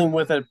I'm dealing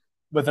with an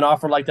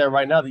offer like that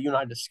right now that you and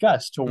I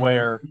discussed, to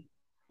where Mhm.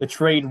 the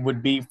trade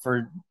would be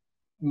for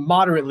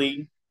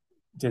moderately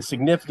to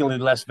significantly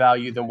less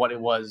value than what it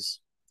was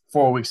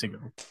 4 weeks ago,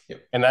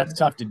 Yep. and that's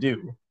tough to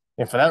do.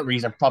 And for that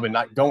reason, I'm probably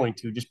not going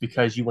to, just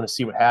because you want to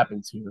see what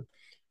happens here.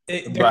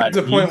 There But comes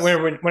a point he's where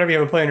whenever you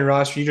have a player on your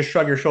roster, you just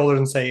shrug your shoulders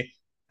and say,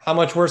 "How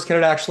much worse can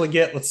it actually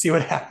get? Let's see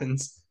what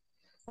happens."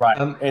 right,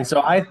 Um, and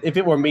so if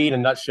it were me in a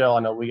nutshell,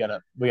 I know we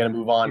gotta move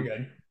you're on.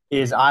 good.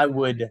 Is I'd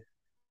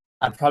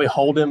probably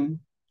hold him.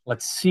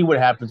 Let's see what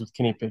happens with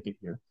Kenny Pickett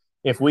here.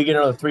 If we get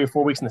another 3 or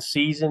 4 weeks in the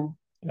season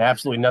and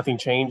absolutely nothing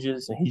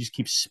changes, and he just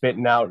keeps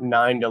spitting out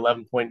 9 to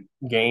 11 point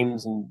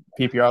games in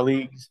PPR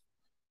leagues,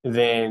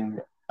 then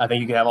I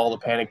think you can have all the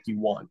panic you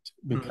want,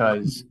 Mhm.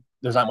 because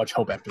there's not much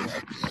hope after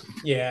that.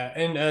 Yeah,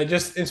 and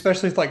just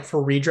especially like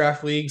for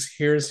redraft leagues,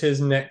 here's his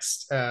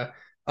next.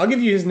 I'll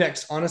give you his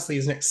next. Honestly,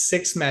 his next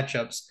six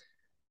matchups: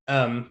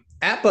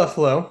 at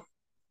Buffalo,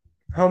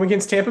 home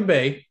against Tampa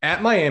Bay,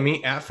 at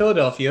Miami, at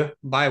Philadelphia,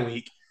 bye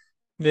week,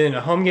 then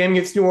a home game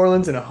against New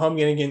Orleans, and a home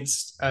game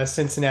against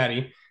Cincinnati.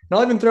 And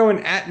I'll even throw in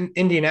at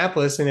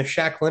Indianapolis, and if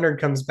Shaq Leonard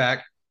comes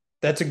back,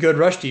 that's a good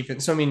rush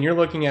defense. So I mean, you're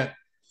looking at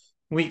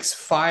weeks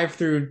 5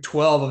 through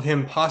 12 of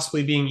him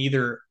possibly being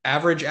either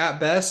average at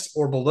best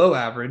or below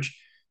average.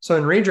 So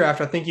in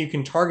redraft, I think you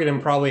can target him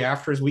probably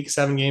after his week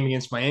 7 game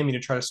against Miami to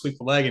try to sweep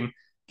the leg and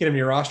get him to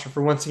your roster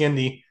for once again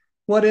the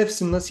what ifs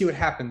and let's see what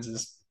happens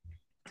is.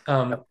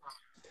 Um,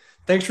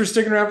 thanks for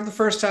sticking around for the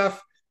first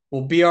half.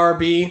 We'll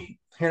BRB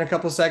here in a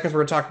couple of seconds. We're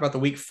going to talk about the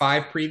week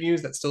 5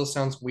 previews. That still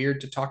sounds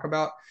weird to talk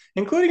about,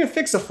 including a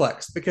fix a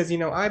flex because, I'm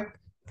going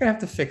to have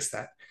to fix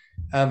that.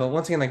 But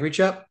once again, like reach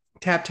up,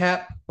 tap,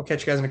 tap. We'll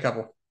catch you guys in a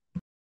couple.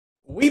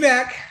 We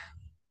back,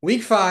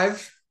 week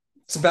 5.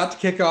 It's about to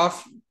kick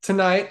off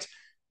tonight,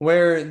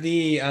 where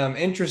the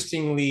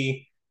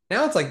interestingly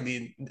now it's like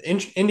the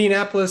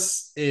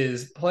Indianapolis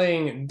is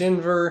playing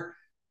Denver.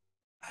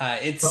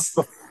 It's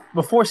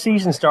Before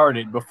season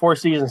started,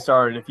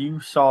 if you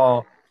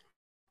saw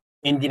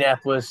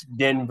Indianapolis,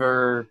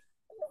 Denver,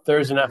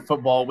 Thursday night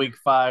football, week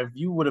 5,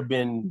 you would have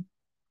been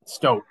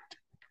stoked,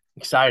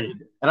 excited,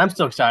 and I'm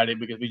still excited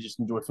because we just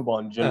enjoy football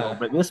in general. uh,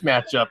 But this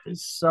matchup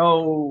is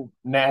so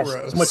nasty, so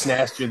much gross.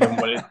 nastier than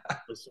what it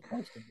was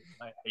supposed to be.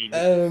 I hate it.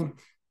 um,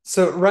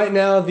 so right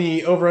now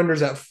the over under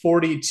is at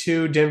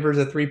 42. Denver's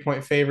a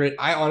 3-point favorite.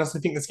 I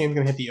honestly think this game's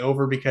going to hit the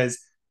over because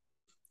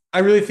I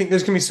really think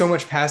there's going to be so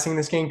much passing in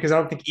this game because I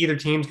don't think either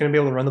team's going to be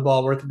able to run the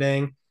ball worth a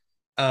dang.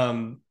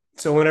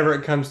 So whenever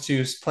it comes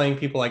to playing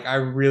people, like I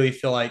really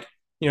feel like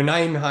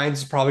Naeem Hines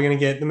is probably going to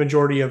get the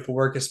majority of the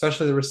work,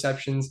 especially the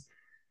receptions.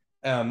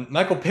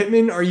 Michael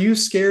Pittman, are you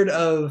scared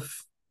of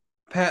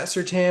Pat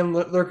Surtain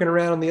lurking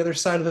around on the other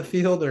side of the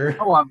field, or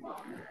Oh,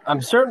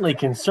 I'm certainly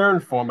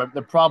concerned for him. But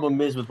the problem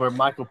is with where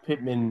Michael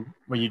Pittman,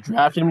 where you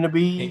drafted him to can't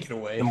be, get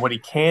away? and what he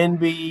can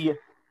be.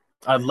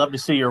 I'd love to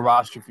see your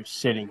roster if you're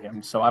sitting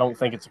him. So I don't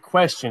think it's a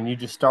question. You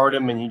just start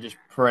him and you just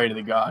pray to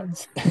the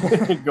gods.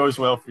 It I goes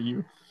well for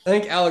you.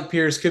 think Alec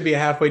Pierce could be a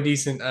halfway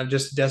decent,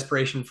 just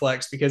desperation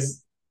flex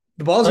because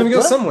the ball's going Look to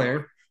go good.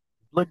 somewhere.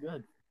 Look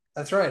good.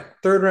 That's right.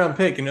 Third round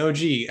pick and OG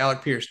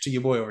Alec Pierce to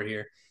your boy over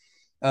here.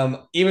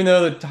 Even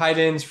though the tight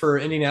ends for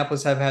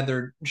Indianapolis have had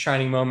their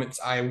shining moments,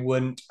 I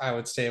wouldn't. I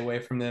would stay away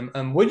from them.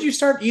 Would you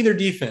start either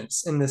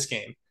defense in this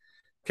game?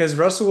 Because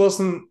Russell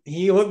Wilson,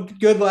 he looked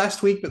good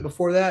last week, but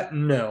before that,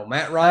 no.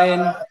 Matt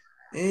Ryan, Uh,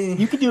 eh,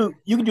 you could do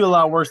a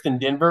lot worse than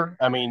Denver.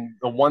 I mean,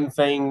 the one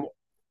thing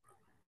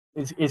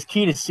is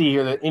key to see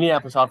here that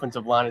Indianapolis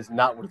offensive line is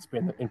not what it's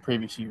been in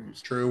previous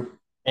years. true.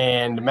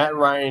 And Matt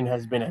Ryan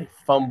has been a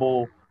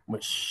fumble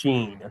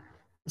machine.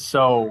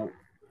 So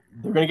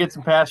they're going to get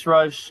some pass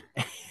rush.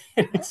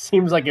 It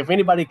seems like if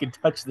anybody could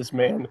touch this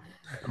man,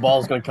 the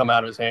ball's going to come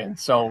out of his hand.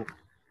 So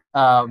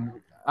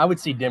I would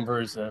see Denver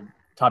as a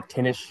top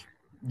 10-ish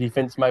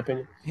defense, in my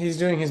opinion. He's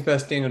doing his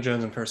best Daniel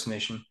Jones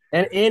impersonation.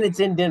 And it's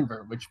in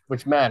Denver,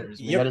 which matters.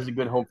 I mean, that Yep. is a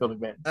good home field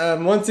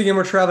advantage. Once again,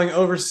 we're traveling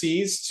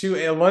overseas to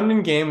a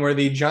London game where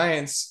the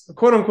Giants,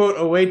 quote unquote,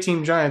 away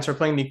team Giants, are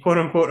playing the quote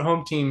unquote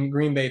home team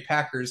Green Bay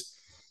Packers.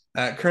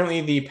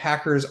 Currently, the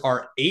Packers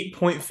are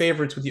 8-point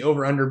favorites with the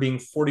over under being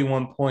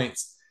 41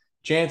 points.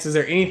 Chance, is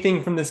there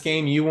anything from this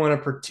game you want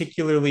to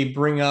particularly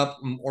bring up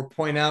or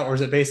point out, or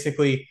is it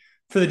basically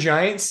for the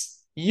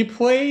Giants? You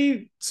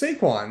play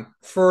Saquon.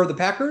 For the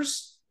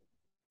Packers,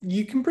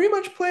 you can pretty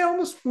much play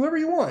almost whoever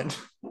you want.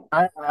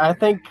 I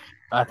think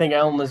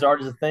Alan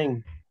Lazard is a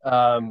thing.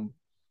 Um,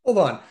 Hold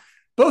on.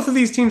 Both of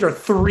these teams are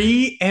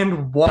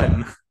 3-1.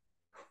 one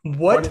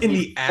What of in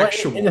these, the well,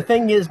 and the actual?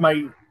 thing is,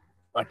 my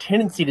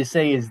tendency to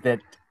say is that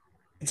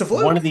It's a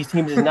one fluke. of these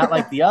teams is not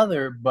like the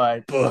other,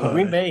 but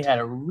Green But Bay had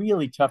a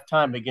really tough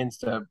time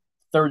against a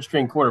third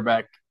string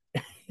quarterback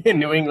in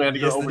New England, had to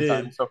go to yes, they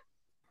overtime. did. So,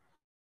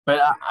 but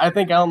I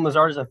think Alan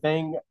Lazard is a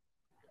thing.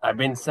 I've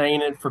been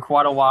saying it for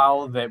quite a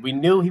while that we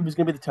knew he was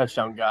going to be the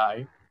touchdown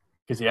guy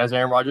because he has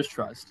Aaron Rodgers'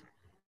 trust.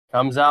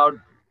 Comes out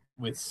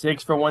with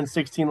 6 for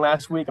 116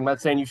 last week. I'm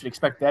not saying you should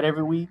expect that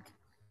every week,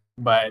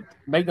 But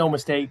make no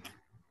mistake,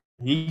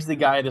 he's the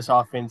guy of this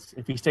offense.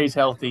 If he stays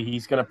healthy,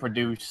 he's going to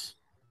produce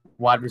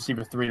wide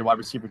receiver 3 to wide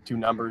receiver 2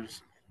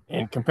 numbers.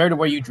 And compared to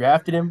where you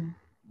drafted him,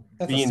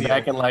 That's a being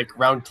back steal. in like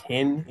round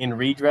 10 in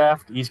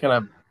redraft, he's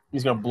gonna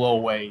blow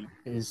away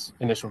his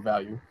initial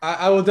value.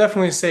 I will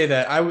definitely say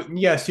that I would.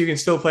 Yes, you can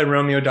still play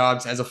Romeo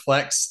Dobbs as a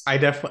flex.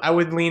 I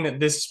would lean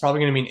that this is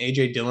probably going to be an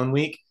AJ Dillon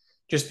week,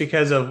 just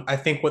because of I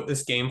think what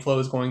this game flow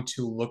is going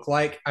to look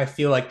like. I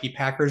feel like the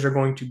Packers are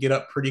going to get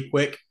up pretty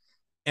quick,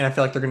 and I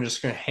feel like they're going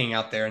to hang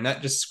out there, and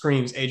that just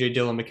screams AJ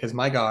Dillon because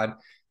my God,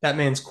 that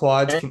man's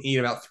quads And, can eat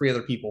about three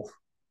other people.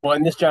 well,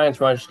 and this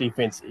Giants rush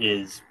defense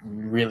is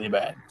really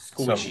bad.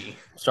 So Squishy.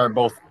 start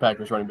both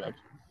Packers running backs.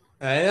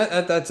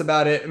 That's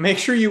about it. Make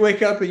sure you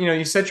wake up.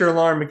 You set your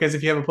alarm because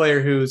if you have a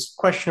player who's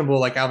questionable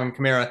like Alvin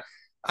Kamara,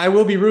 I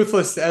will be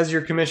ruthless as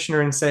your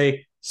commissioner and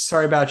say,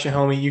 "Sorry about you,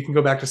 homie. You can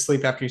go back to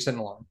sleep after you set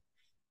an alarm."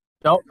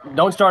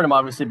 Don't start him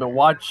obviously, but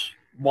watch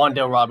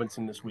Wandale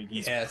Robinson this week.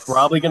 He's Yes,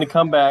 probably going to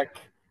come back.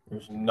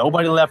 There's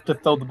nobody left to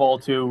throw the ball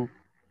to.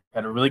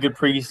 Had a really good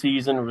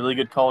preseason, really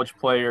good college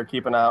player.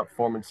 Keep an eye out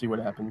for him and see what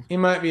happens. he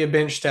might be a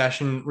bench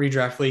stash in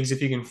redraft leagues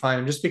if you can find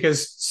him, just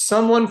because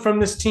someone from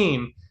this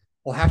team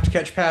will have to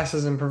catch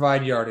passes and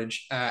provide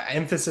yardage.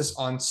 Emphasis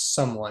on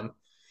someone.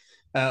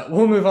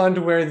 We'll move on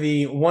to where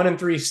the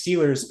 1-3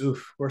 Steelers,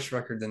 oof, worse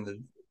record than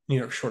the New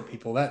York Short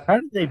people. That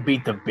How did they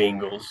beat the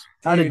Bengals?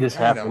 How did dude, this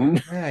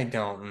happen? I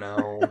don't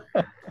know.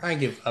 I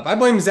give up. I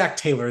blame Zach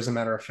Taylor, as a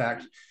matter of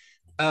fact.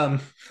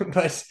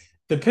 But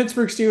the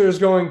Pittsburgh Steelers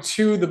going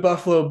to the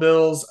Buffalo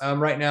Bills.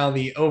 Right now,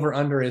 the over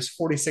under is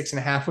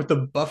 46.5 with the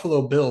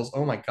Buffalo Bills.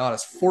 Oh my God,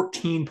 it's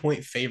 14-point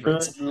Good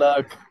favorites.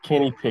 luck,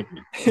 Kenny Pickett.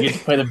 You get to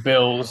play the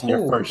Bills in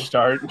your first Oh,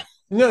 start.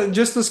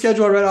 just the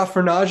schedule I read off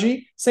for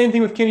Najee. Same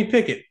thing with Kenny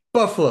Pickett.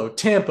 Buffalo,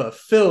 Tampa,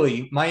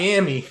 Philly,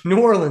 Miami, New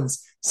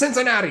Orleans,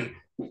 Cincinnati.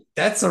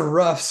 That's a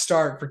rough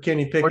start for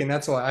Kenny Pickett.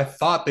 That's why I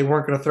thought they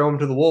weren't going to throw him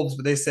to the Wolves,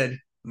 but they said,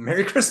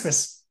 Merry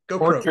Christmas. Go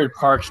Crow. Orchard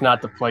Park's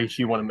not the place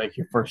you want to make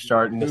your first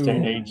start in this day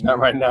and age. Not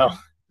right now.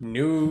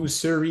 No,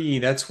 siree.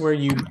 That's where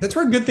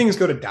good things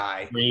go to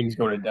die. Dreams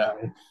going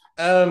to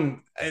die.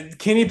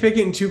 Kenny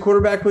Pickett in two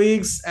quarterback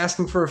leagues,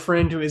 asking for a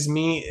friend who is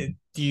me.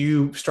 Do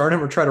you start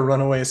him or try to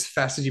run away as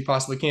fast as you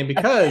possibly can?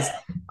 Because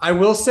I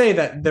will say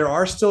that there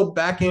are still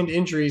back end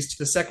injuries to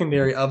the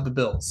secondary of the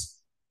Bills.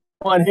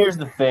 Well, and here's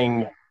the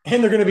thing.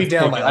 And they're going to be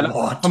down by a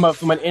lot.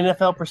 From an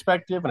NFL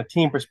perspective and a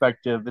team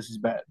perspective, this is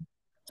bad.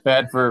 It's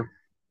bad for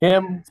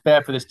him. It's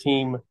bad for this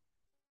team.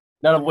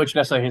 None of which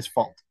necessarily his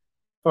fault.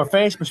 From a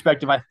fantasy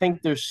perspective, I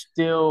think there's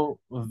still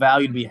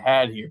value to be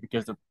had here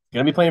because they're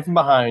going to be playing from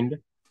behind.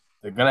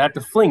 They're going to have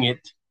to fling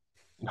it.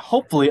 And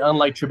hopefully,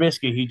 unlike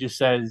Trubisky, he just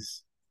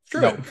says,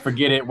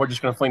 forget it. We're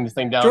just going to fling this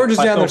thing down. George is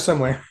down there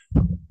somewhere.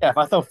 Yeah, if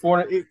I throw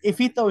four, if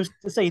he throws,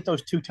 let's say he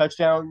throws 2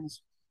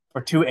 touchdowns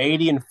for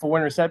 280 and 4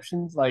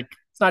 interceptions, like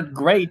it's not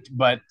great,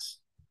 but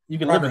you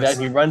can live with that.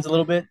 And he runs a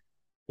little bit.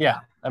 Yeah,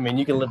 I mean,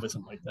 you can live with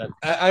something like that.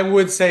 I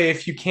would say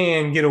if you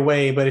can get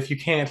away, but if you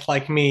can't,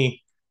 like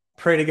me,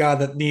 pray to God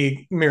that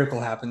the miracle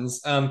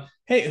happens.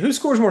 Hey, who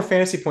scores more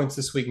fantasy points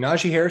this week,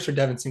 Najee Harris or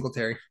Devin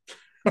Singletary?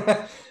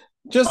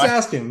 Just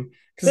asking,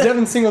 because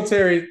Devin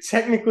Singletary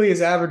technically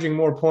is averaging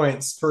more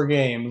points per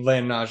game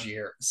than Najee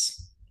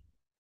Harris.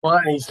 Well,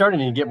 and he's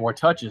starting to get more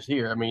touches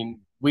here. I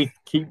mean, we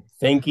keep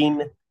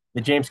thinking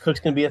that James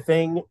Cook's going to be a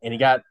thing, and he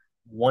got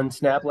 1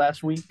 snap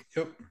last week.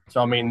 Yep.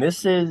 So I mean,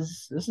 this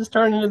is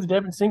turning into the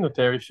Devin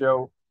Singletary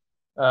show.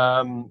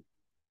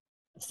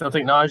 Still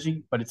take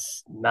Najee, but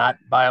it's not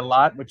by a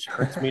lot, which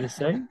hurts me to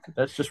say.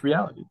 That's just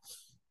reality.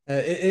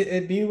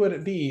 It be what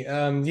it be.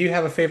 Do you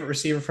have a favorite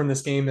receiver from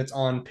this game that's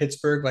on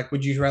Pittsburgh? Like,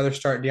 would you rather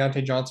start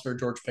Deontay Johnson or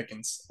George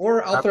Pickens?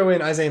 Or I'll throw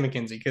in Isaiah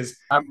McKenzie because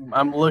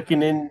I'm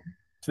looking into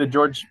the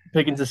George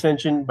Pickens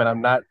ascension, but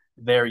I'm not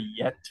there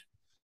yet.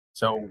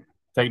 So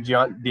take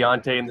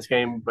Deontay in this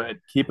game, but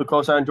keep a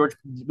close eye on George.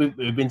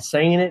 We've been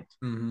saying it.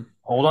 Mm-hmm.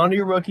 Hold on to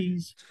your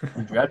rookies.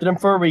 You drafted them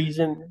for a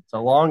reason. It's a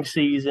long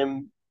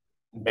season.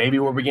 Maybe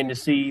we're beginning to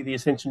see the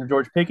ascension of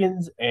George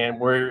Pickens, and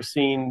we're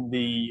seeing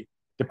the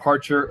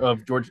departure of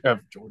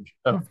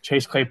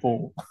Chase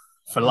Claypool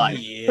for life.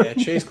 Yeah,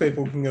 Chase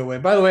Claypool can go away.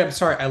 By the way, I'm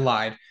sorry, I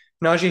lied.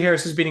 Najee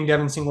Harris is beating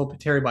Devin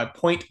Singletary by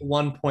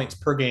 0.1 points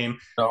per game.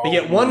 But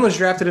yet one was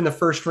drafted in the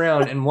first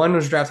round and one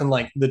was drafted in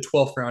like the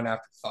 12th round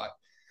afterthought.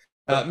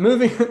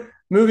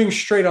 Moving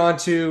straight on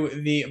to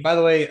the. By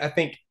the way, I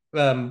think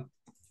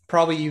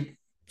probably you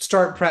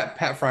start Pat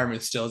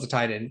Freiermuth still as a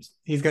tight end.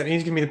 He's gonna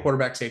be the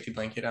quarterback safety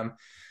blanket.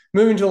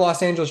 Moving to the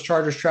Los Angeles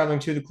Chargers, traveling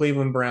to the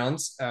Cleveland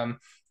Browns.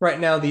 Right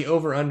now, the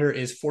over/under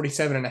is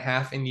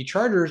 47.5, and the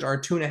Chargers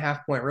are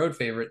 2.5-point road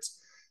favorites.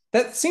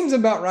 That seems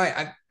about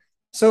right.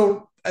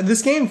 So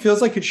this game feels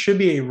like it should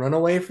be a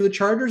runaway for the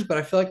Chargers, but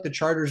I feel like the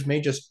Chargers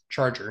may just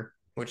charger,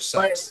 which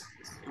sucks.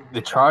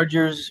 The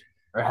Chargers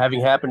are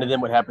having happen to them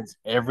what happens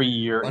every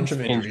year. Bunch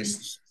of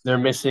injuries. They're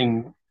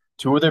missing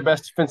 2 of their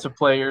best defensive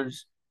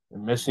players. They're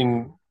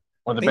missing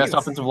one of the best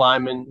offensive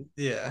linemen.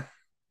 Yeah,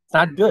 it's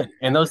not good.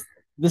 And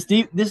this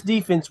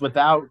defense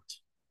without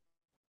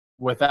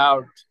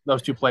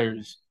those 2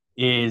 players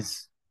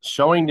is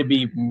showing to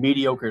be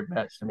mediocre at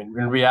best. I mean,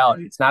 in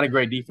reality, it's not a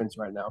great defense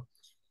right now.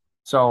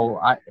 So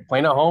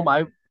playing at home,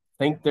 I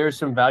think there's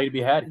some value to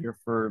be had here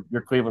for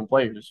your Cleveland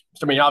players.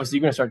 So, I mean, obviously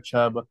you're going to start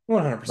Chubb,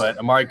 100%. but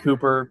Amari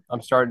Cooper,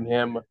 I'm starting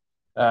him.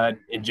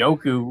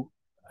 Njoku,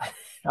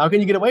 how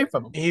can you get away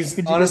from him? How He's could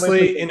you get away from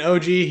honestly him? in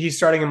OG. He's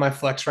starting in my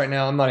flex right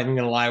now. I'm not even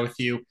going to lie with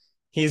you.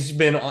 He's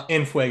been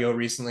in fuego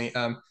recently.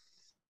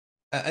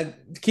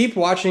 Keep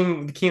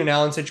watching the Keenan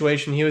Allen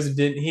situation.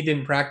 He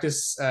didn't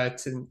practice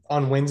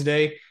on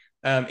Wednesday.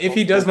 If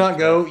he does not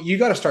go, you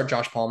got to start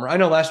Josh Palmer. I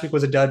know last week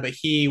was a dud, but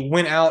he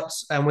went out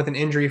with an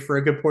injury for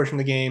a good portion of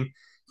the game.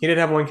 He did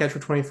have one catch for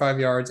 25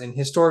 yards, and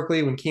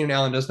historically, when Keenan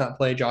Allen does not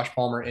play, Josh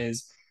Palmer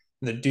is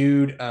the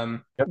dude.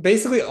 Yep.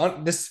 Basically,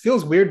 this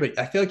feels weird, but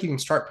I feel like you can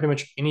start pretty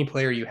much any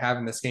player you have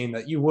in this game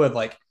that you would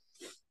like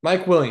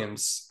Mike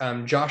Williams,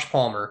 Josh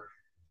Palmer,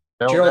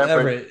 Gerald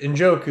Everett,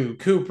 Njoku,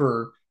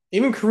 Cooper,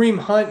 even Kareem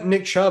Hunt,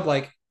 Nick Chubb.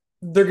 Like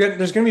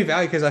there's going to be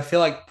value because I feel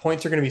like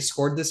points are going to be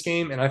scored this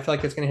game, and I feel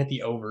like it's going to hit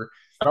the over.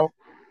 I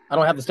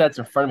don't have the stats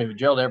in front of me, but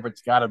Gerald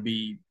Everett's got to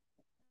be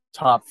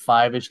top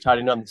five-ish tight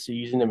end on the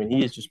season. I mean,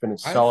 he has just been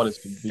as solid as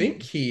can I think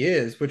be. he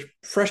is, which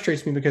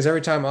frustrates me because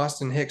every time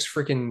Austin Hicks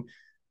freaking,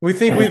 we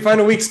think we find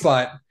a weak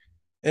spot.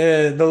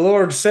 The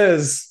Lord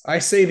says, "I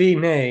say thee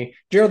nay."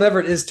 Gerald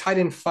Everett is tight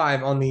end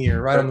 5 on the year,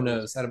 right on the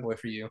nose. Attaboy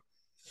for you.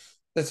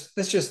 That's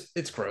just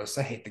it's gross.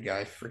 I hate the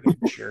guy, freaking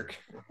jerk.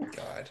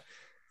 God.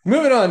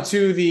 Moving on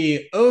to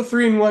the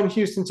 0-3-1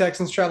 Houston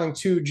Texans traveling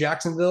to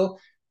Jacksonville.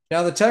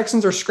 Now the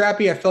Texans are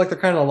scrappy. I feel like they're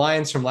kind of the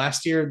Lions from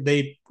last year.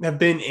 They have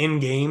been in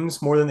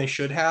games more than they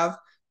should have,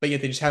 but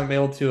yet they just haven't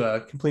been able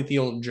to complete the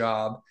old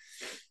job.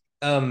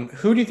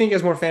 Who do you think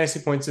has more fantasy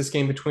points this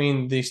game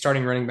between the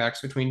starting running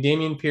backs between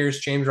Dameon Pierce,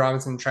 James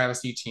Robinson, and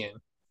Travis Etienne?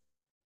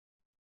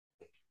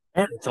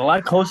 Man, it's a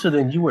lot closer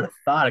than you would have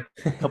thought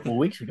a couple of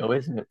weeks ago,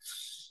 isn't it?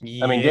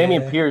 Yeah. I mean,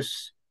 Dameon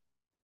Pierce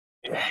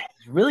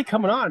is really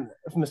coming on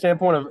from the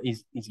standpoint of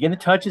he's getting the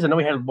touches. I know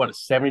he had a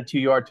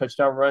 72-yard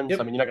touchdown run. Yep.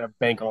 So I mean, you're not going to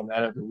bank on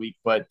that every week,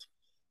 but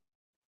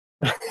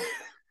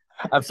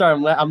I'm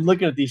sorry, I'm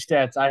looking at these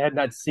stats. I had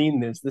not seen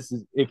this. This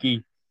is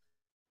icky.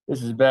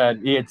 This is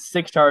bad. He had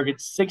 6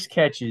 targets, 6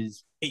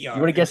 catches. 8 yards.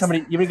 You want to guess how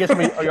many? You want to guess how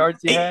many yards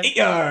he had? 8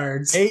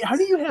 yards. How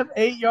do you have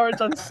 8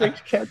 yards on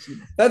 6 catches?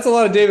 That's a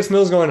lot of Davis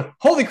Mills going,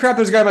 holy crap,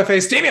 there's a guy in my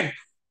face. Damien!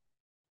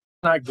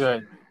 Not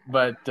good.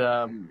 But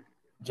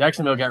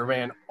Jacksonville got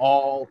ran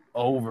all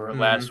over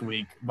last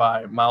week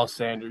by Miles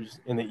Sanders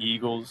and the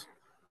Eagles.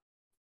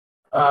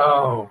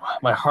 Oh,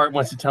 my heart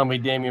wants to tell me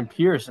Dameon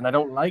Pierce, and I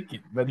don't like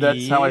it, but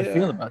that's how I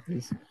feel about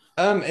this.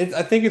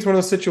 I think it's one of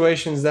those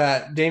situations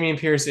that Dameon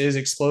Pierce is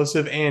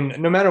explosive, and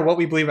no matter what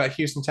we believe about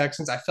Houston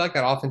Texans, I feel like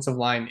that offensive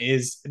line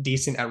is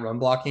decent at run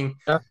blocking.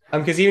 Yeah.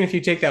 Because even if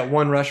you take that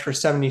one rush for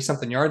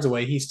 70-something yards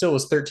away, he still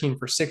was 13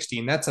 for 60,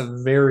 and that's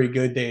a very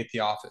good day at the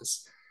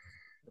office.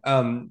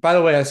 By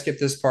the way, I skipped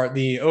this part.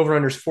 The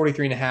over-under is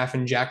 43.5,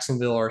 and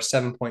Jacksonville are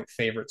 7-point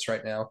favorites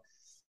right now.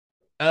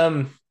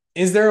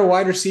 Is there a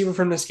wide receiver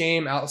from this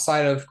game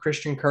outside of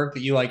Christian Kirk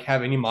that you like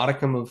have any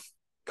modicum of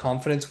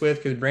confidence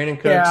with? Because Brandon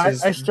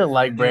Cooks I still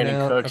like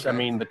Brandon Cooks. Okay. I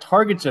mean, the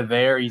targets are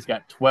there. He's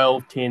got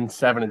 12, 10,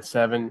 7, and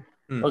 7.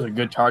 Those are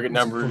good target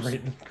numbers.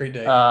 Great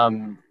day.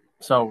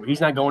 So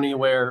he's not going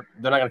anywhere.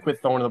 They're not going to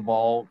quit throwing the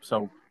ball.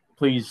 So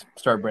please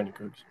start Brandon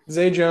Cooks.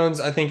 Zay Jones,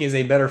 I think, is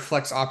a better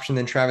flex option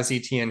than Travis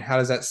Etienne. How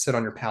does that sit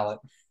on your palate?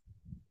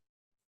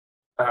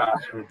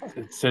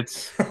 It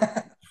sits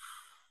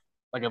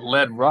like a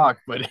lead rock,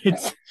 but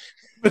it's.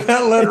 But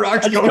that lead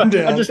rock's going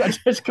down. I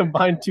just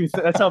combined two.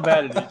 That's how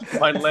bad it is.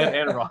 Combine lead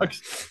and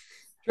rocks.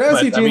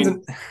 Travis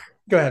Etienne's.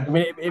 Go ahead. I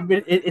mean,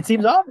 it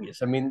seems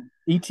obvious. I mean,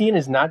 Etienne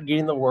is not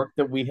getting the work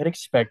that we had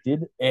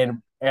expected,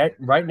 and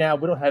right now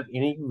we don't have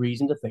any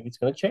reason to think it's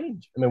going to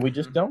change. I mean, we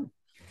just don't.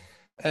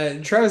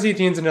 Travis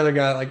Etienne's another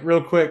guy. Like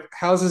real quick,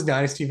 how's his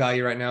dynasty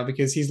value right now?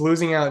 Because he's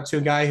losing out to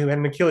a guy who had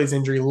an Achilles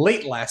injury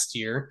late last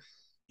year.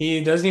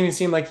 He doesn't even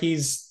seem like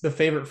he's the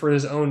favorite for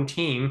his own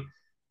team.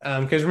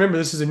 Because remember,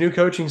 this is a new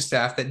coaching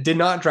staff that did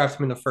not draft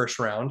him in the first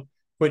round,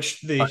 which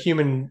the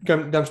human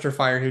dumpster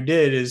fire who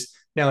did is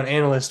now an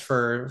analyst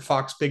for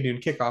Fox Big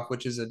Noon Kickoff,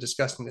 which is a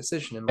disgusting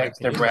decision in my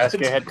opinion.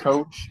 Nebraska head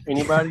coach,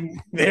 anybody?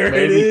 There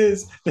it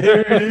is.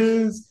 There it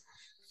is.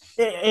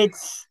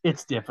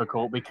 It's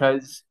difficult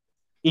because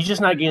he's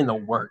just not getting the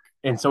work,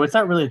 and so it's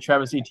not really a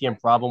Travis Etienne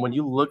problem. When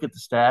you look at the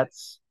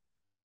stats,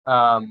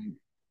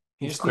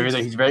 It's clear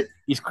that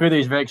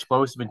he's very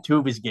explosive in 2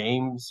 of his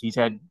games. He's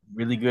had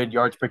really good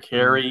yards per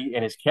carry,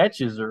 and his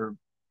catches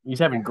he's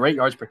having great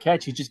yards per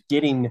catch. He's just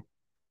getting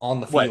on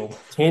the field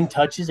 10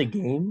 touches a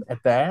game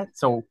at that.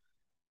 So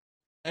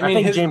I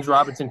think James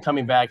Robinson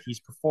coming back, he's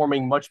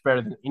performing much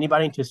better than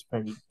anybody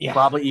anticipated. Yeah.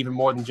 Probably even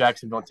more than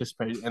Jacksonville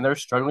anticipated, and they're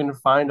struggling to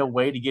find a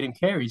way to get him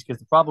carries because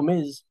the problem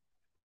is,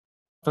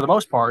 for the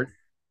most part,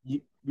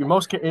 in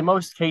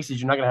most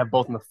cases you're not going to have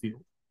both in the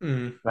field.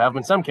 Mm. They have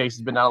in some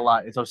cases, but not a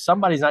lot. And so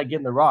somebody's not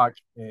getting the rock,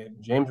 and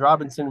James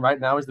Robinson right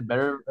now is the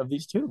better of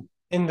these two.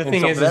 And the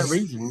thing is, for that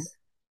reason,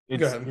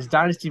 his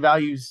dynasty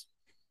values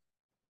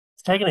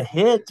It's taking a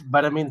hit,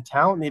 but I mean, the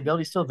talent and the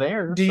ability's still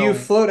there. Do you So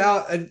float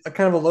out a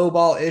kind of a low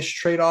ball ish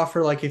trade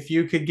offer? Like if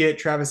you could get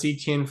Travis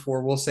Etienne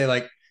for, we'll say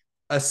like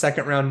a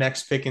second round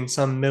next pick in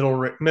some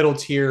middle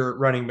tier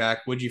running back,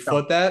 would you no,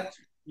 float that?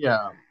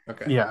 yeah,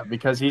 Okay. yeah,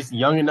 because he's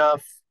young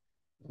enough,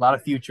 a lot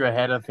of future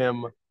ahead of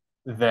him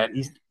that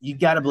you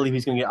got to believe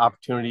he's going to get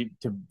opportunity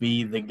to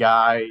be the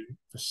guy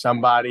for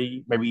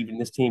somebody, maybe even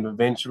this team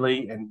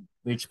eventually, and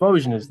the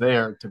explosion is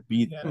there to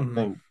be that. I Mm-hmm.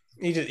 think.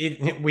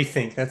 We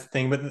think that's the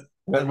thing, but uh,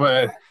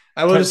 But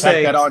I will just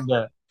tack that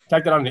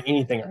say, on to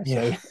anything I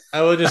yeah, say.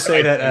 I will just say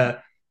I that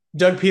think.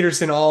 Doug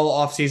Peterson all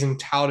offseason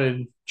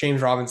touted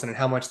James Robinson and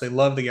how much they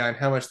love the guy and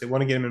how much they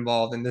want to get him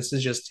involved. And this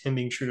is just him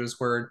being true to his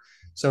word.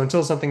 So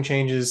until something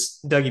changes,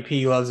 Dougie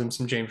P loves him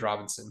some James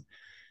Robinson.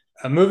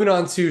 Moving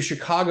on to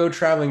Chicago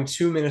traveling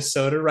to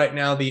Minnesota. Right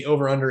now, the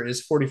over under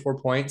is 44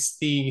 points.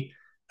 The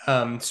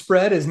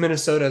spread is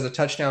Minnesota as a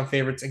touchdown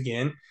favorites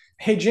again.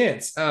 Hey,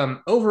 Jance,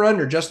 over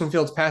under Justin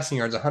Fields passing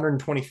yards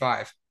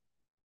 125.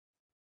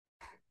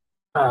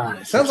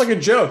 Sounds like Just, a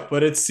joke,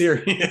 but it's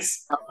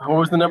serious. what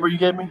was the number you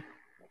gave me?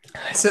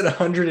 I said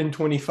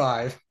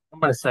 125. I'm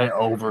going to say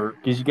over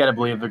because you got to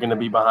believe they're going to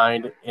be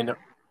behind. And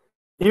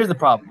here's the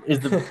problem: is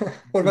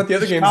What about the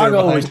other games they were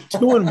Chicago was behind?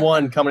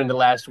 2-1 coming into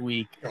last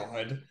week,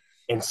 God.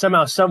 and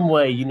somehow, some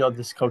way,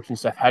 this coaching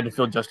staff had to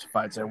feel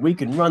justified saying we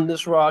can run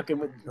this rock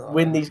and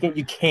win God. these games.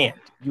 You can't.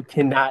 You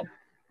cannot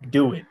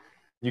do it.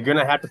 You're going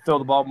to have to throw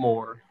the ball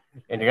more,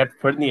 and you have to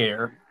put it in the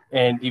air,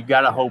 and you've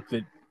got to hope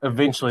that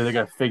eventually they're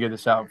going to figure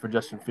this out for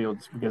Justin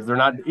Fields because they're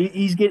not.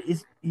 He's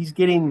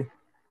getting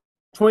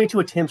 22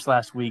 attempts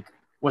last week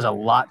was a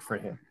lot for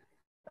him.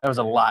 That was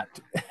a lot,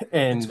 It's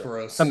and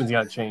gross. something's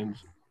got to change.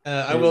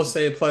 I will And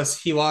say, plus,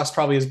 he lost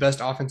probably his best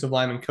offensive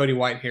lineman, Cody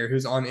Whitehair,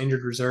 who's on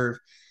injured reserve.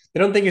 They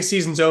don't think his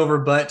season's over,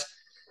 but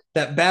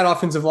that bad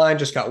offensive line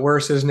just got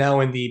worse, is now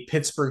in the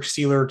Pittsburgh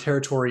Steeler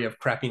territory of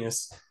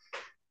crappiness.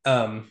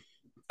 Um,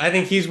 I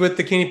think he's with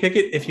the Kenny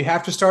Pickett. If you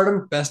have to start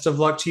him, best of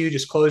luck to you.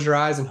 Just close your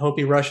eyes and hope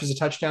he rushes a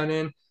touchdown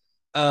in.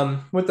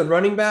 With the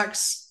running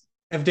backs,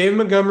 if David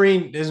Montgomery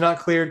is not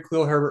cleared,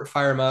 Khalil Herbert,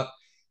 fire him up.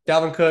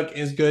 Dalvin Cook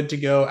is good to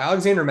go.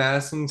 Alexander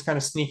Madison's kind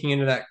of sneaking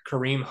into that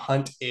Kareem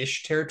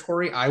Hunt-ish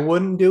territory. I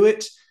wouldn't do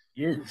it,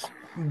 he is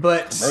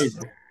but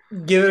amazing.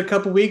 give it a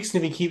couple weeks,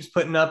 and if he keeps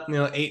putting up,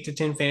 8 to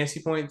 10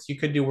 fantasy points, you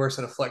could do worse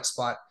at a flex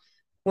spot.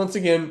 Once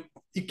again,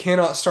 you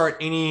cannot start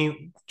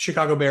any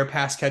Chicago Bear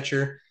pass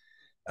catcher.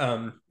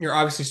 You're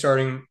obviously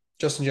starting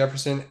Justin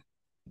Jefferson.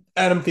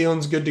 Adam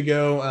Thielen's good to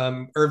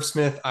go. Irv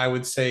Smith, I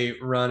would say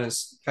run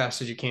as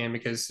fast as you can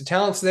because the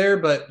talent's there,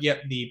 but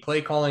yep, the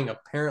play calling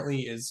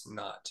apparently is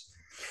not.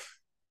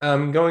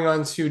 Going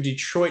on to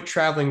Detroit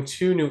traveling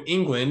to New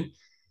England.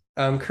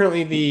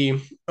 Currently,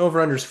 the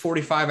over-under is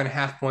 45 and a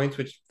half points,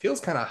 which feels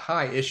kind of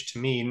high-ish to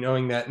me,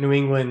 knowing that New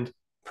England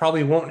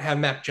probably won't have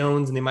Mac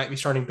Jones and they might be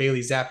starting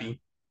Bailey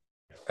Zappi.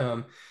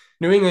 Um,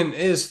 New England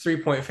is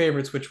 3-point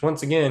favorites, which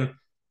once again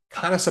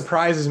kind of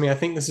surprises me. I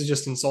think this is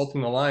just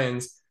insulting the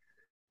Lions.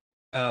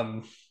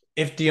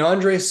 If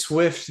DeAndre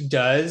Swift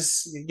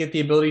does get the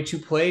ability to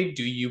play,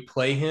 do you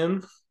play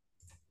him?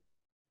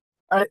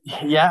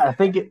 Yeah, I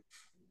think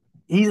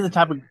he's the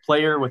type of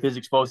player with his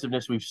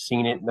explosiveness. We've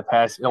seen it in the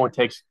past. It only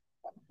takes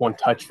one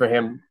touch for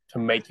him to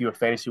make you a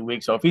fantasy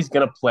week. So if he's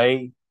going to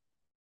play,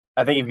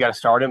 I think you've got to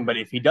start him. But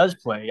if he does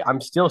play,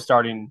 I'm still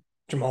starting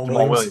Jamal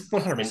Jamal Williams,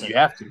 Williams. I mean, 100%. you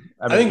have to.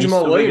 I I mean, think he's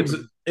Jamal still going to Williams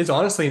get is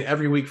honestly an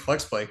every week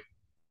flex play.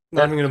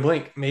 Not that. even going to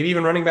blink. Maybe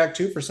even running back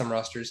too for some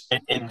rosters.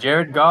 And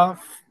Jared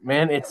Goff,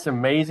 man, it's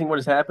amazing what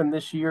has happened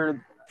this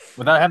year.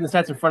 Without having the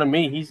stats in front of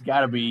me, he's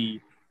got to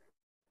be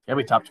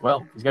top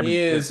 12. He's got to He be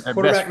is at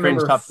best quarterback fringe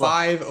number top 12.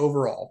 5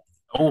 overall.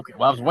 Okay,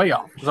 well, I was way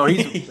off. So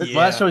that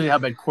Yeah, shows you how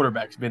bad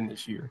quarterback's been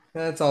this year.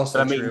 that's But also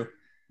I mean, true.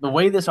 the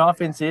way this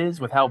offense is,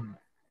 with how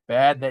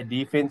bad that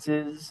defense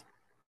is,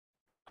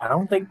 I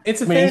don't think.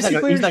 It's a I mean, fantasy he's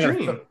player's not gonna.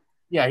 dream.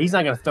 Yeah, he's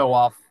not gonna throw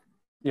off,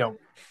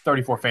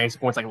 34 fantasy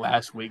points like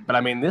last week. But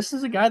I mean, this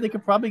is a guy that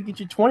could probably get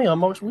you 20 on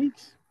most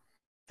weeks.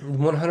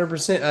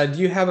 100%. Do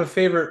you have a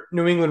favorite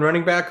New England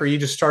running back, or are you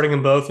just starting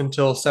them both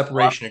until Well,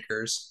 separation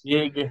occurs?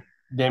 big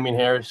Damian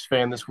Harris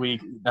fan this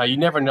week. Now, you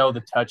never know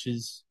the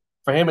touches.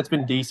 For him, it's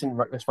been decent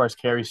as far as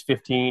carries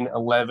 15,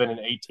 11, and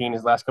 18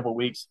 his last couple of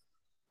weeks.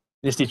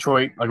 This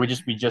Detroit, like we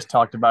just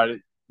talked about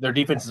it, their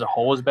defense as a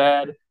whole is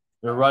bad.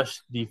 Their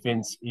rush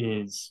defense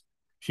is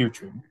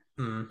putrid.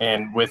 Hmm.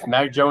 And with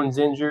Mac Jones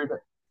injured,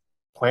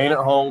 playing at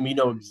home, you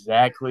know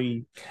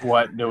exactly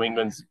what New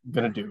England's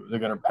going to do. They're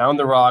going to pound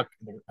the rock,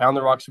 they're going to pound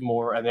the rock some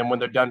more, and then when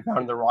they're done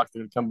pounding the rock,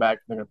 they're going to come back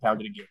and they're going to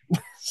pound it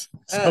again.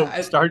 So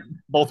I, start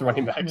both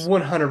running backs.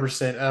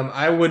 100%.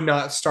 I would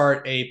not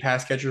start a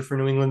pass catcher for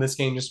New England this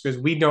game just because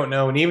we don't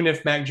know. And even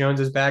if Mac Jones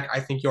is back, I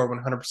think you're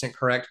 100%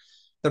 correct.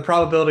 The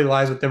probability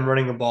lies with them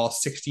running the ball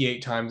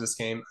 68 times this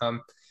game.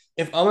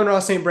 If Amon-Ra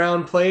St.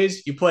 Brown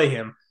plays, you play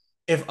him.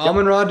 If Yep.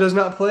 Amon-Ra does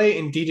not play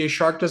and DJ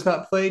Shark does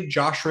not play,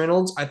 Josh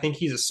Reynolds, I think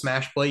he's a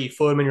smash play. You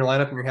float him in your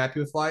lineup and you're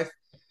happy with life.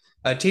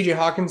 TJ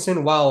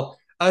Hawkinson, while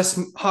us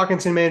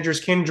Hawkinson managers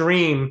can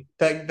dream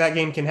that that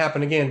game can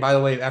happen again. By the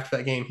way, after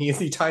that game, he is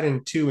the tight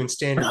end 2 in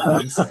standard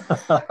leagues.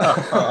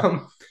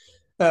 um,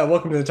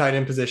 welcome to the tight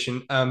end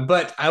position.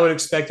 But I would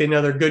expect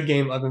another good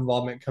game of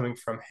involvement coming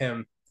from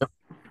him.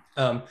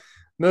 Um,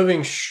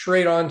 moving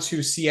straight on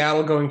to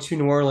Seattle, going to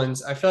New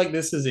Orleans. I feel like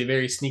this is a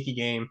very sneaky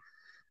game.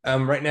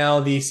 Right now,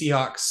 the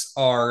Seahawks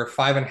are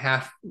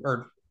 5.5,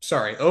 or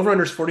sorry, over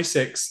under is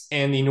 46,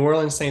 and the New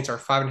Orleans Saints are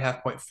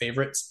 5.5 point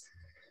favorites.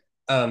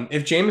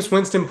 If Jameis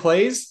Winston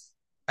plays,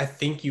 I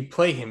think you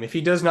play him. If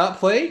he does not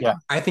play, Yeah.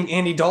 I think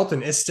Andy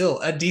Dalton is still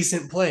a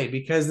decent play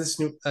because this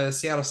new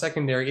Seattle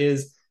secondary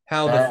is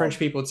how the Bad. French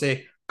people would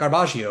say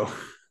garbaggio.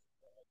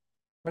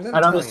 Or is that I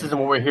know this Italian? isn't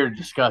what we're here to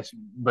discuss,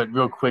 but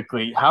real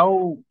quickly,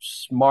 how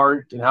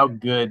smart and how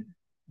good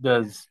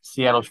does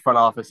Seattle's front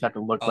office have to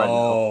look right now?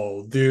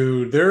 Oh,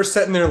 dude, they're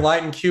sitting there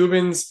lighting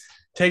Cubans,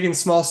 taking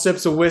small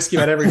sips of whiskey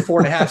about every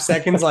 4.5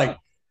 seconds. Like,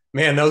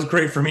 man, that was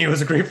great for me. It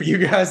was great for you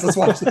guys. Let's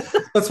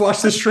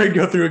watch this trade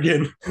go through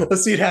again.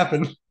 Let's see it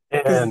happen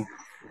because And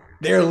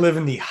they're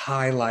living the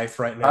high life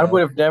right I would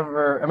now. have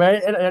never. I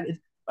mean,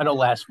 I know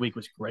last week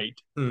was great,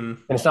 Mm. and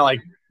it's not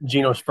like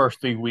Gino's first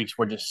 3 weeks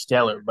were just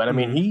stellar, but I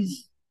mean, Mm.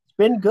 he's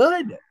been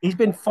good. He's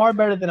been far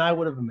better than I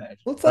would have imagined.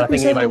 Well, it's But I like we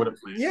think said. anybody would have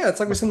Yeah, it's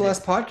like we said in the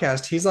last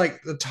podcast. He's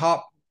like the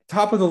top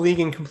of the league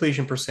in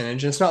completion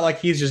percentage. And it's not like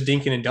he's just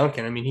dinking and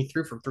dunking. I mean, he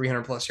threw for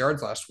 300 plus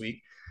yards last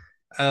week.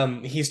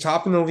 He's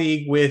top in the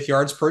league with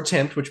yards per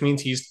attempt, which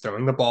means he's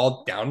throwing the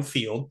ball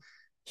downfield.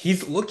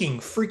 He's looking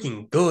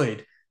freaking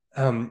good.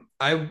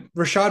 I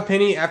Rashad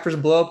Penny after his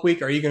blow up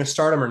week. Are you going to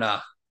start him or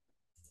not?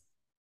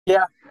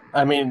 Yeah,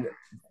 I mean,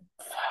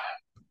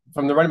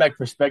 from the running back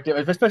perspective,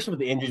 especially with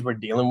the injuries we're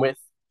dealing with,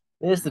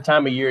 this is the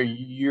time of year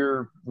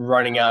you're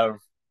running out of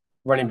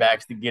running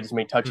backs to get as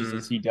many touches Hmm.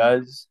 as he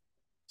does.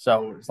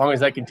 So as long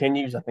as that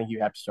continues, I think you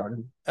have to start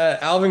him.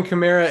 Alvin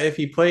Kamara, if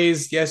he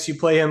plays, yes, you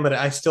play him, but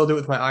I still do it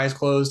with my eyes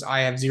closed.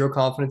 I have zero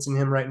confidence in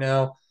him right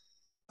now.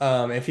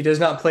 If he does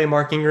not play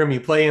Mark Ingram,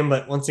 you play him.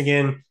 But once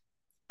again,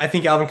 I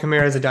think Alvin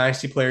Kamara is a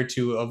dynasty player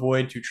to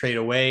avoid, to trade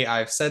away.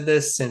 I've said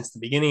this since the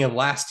beginning of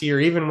last year.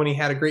 Even when he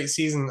had a great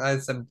season, I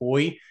said,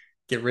 boy,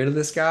 get rid of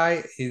this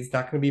guy. He's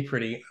not going to be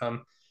pretty.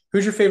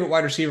 Who's your favorite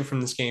wide receiver from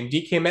this game?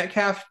 DK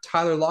Metcalf,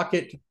 Tyler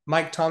Lockett,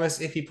 Mike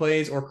Thomas if he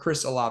plays, or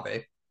Chris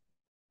Olave?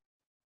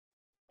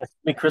 I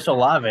mean, Chris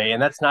Olave,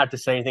 and that's not to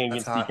say anything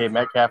That's against hot. DK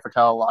Metcalf or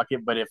Tyler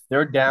Lockett, but if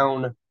they're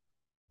down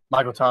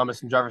Michael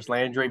Thomas and Jarvis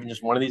Landry, even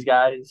just one of these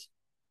guys,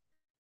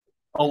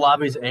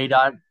 Olave's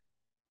ADOT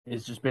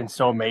has just been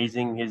so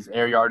amazing. His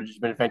air yardage has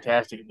been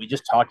fantastic. We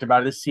just talked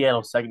about it. This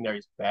Seattle secondary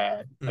is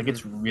bad. Like,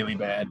 it's Mm-hmm. really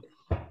bad.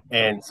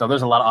 And so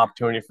there's a lot of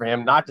opportunity for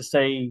him. Not to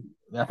say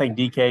I think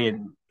DK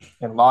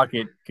and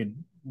Lockett could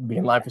be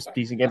in line for some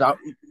decent games.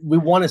 We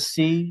want to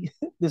see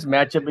this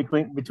matchup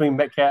between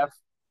Metcalf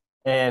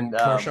and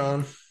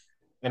Marshawn.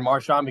 and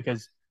Marshawn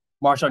because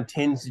Marshawn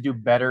tends to do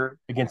better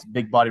against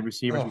big body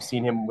receivers. We've Oh,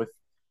 seen him with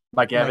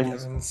Mike Mike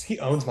Evans, Evans. He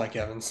owns Mike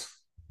Evans.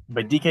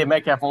 but DK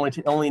Metcalf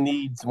only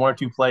needs 1 or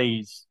 2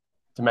 plays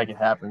to make it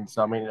happen.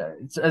 So I mean,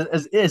 it's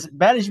as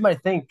bad as you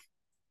might think.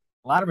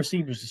 A lot of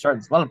receivers are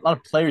starting. A lot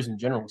of players in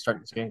general are starting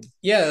this game.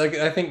 Yeah, like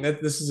I think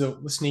that this is a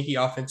sneaky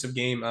offensive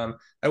game.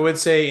 I would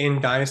say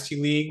in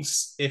dynasty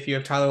leagues, if you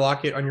have Tyler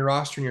Lockett on your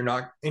roster and you're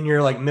not in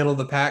your like middle of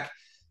the pack,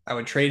 I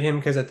would trade him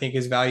because I think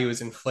his value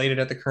is inflated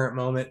at the current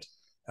moment.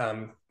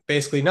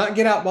 Basically, not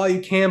get out while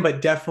you can,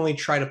 but definitely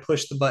try to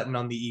push the button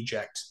on the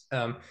eject.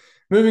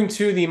 Moving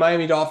to the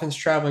Miami Dolphins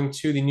traveling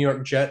to the New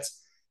York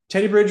Jets.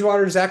 Teddy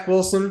Bridgewater, Zach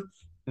Wilson,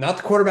 not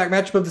the quarterback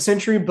matchup of the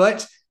century,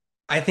 but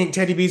I think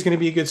Teddy B is going to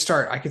be a good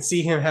start. I could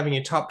see him having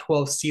a top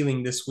 12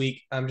 ceiling this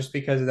week just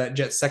because of that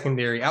Jets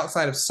secondary.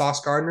 Outside of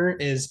Sauce Gardner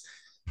is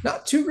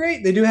not too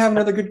great. They do have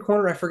another good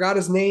corner. I forgot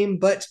his name,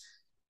 but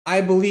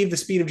I believe the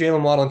speed of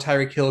Jalen Waddle and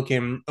Tyreek Hill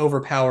can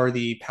overpower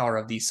the power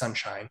of the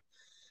sunshine.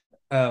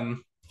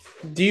 Um,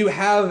 do you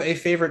have a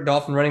favorite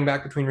Dolphin running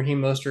back between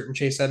Raheem Mostert and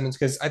Chase Edmonds?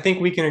 Because I think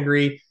we can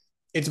agree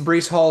it's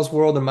Brees Hall's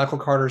world and Michael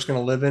Carter is going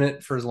to live in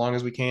it for as long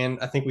as we can.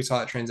 I think we saw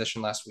that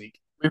transition last week.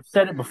 We've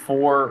said it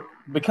before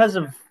because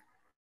of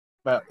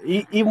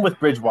even with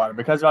Bridgewater,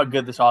 because of how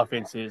good this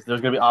offense is, there's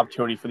going to be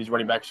opportunity for these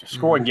running backs to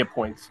score and Mm. get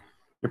points.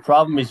 The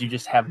problem is you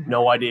just have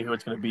no idea who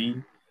it's going to be.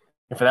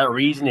 And for that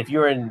reason, if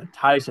you're in the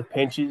tightest of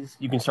pinches,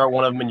 you can start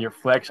one of them in your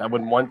flex. I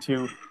wouldn't want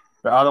to.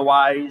 But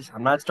otherwise,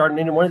 I'm not starting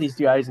any one of these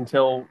guys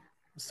until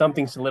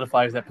something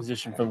solidifies that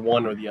position for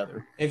one or the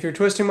other. If you're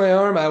twisting my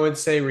arm, I would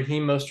say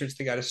Raheem Mostert's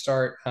the guy to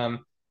start.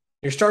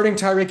 You're starting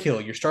Tyreek Hill.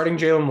 You're starting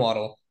Jalen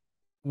Waddle.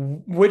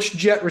 Which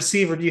Jet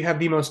receiver do you have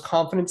the most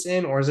confidence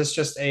in, or is this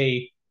just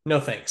a no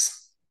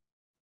thanks?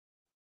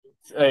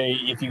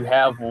 If you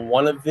have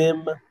one of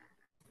them,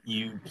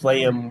 you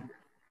play them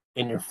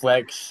in your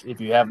flex. If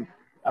you have,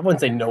 I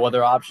wouldn't say no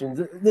other options.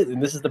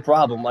 And this is the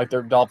problem, like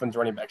they're Dolphins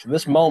running backs. In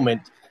this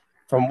moment,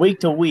 from week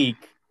to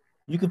week,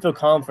 you can feel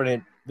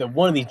confident that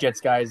one of these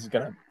Jets guys is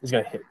gonna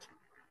hit.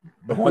 But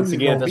But who's once it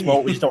again, at gonna this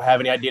moment, we just be? don't have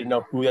any idea to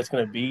know who that's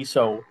gonna be.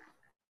 So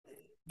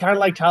kind of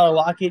like Tyler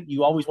Lockett,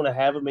 you always want to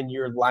have him in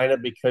your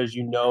lineup because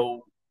you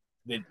know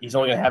that he's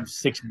only going to have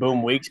 6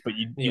 boom weeks, but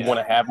you Yeah. want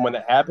to have him when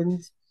that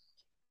happens.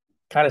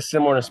 Kind of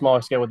similar on a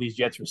smaller scale with these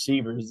Jets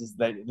receivers is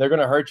that they're going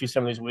to hurt you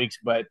some of these weeks,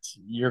 but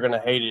you're going to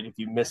hate it if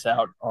you miss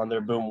out on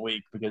their boom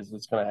week because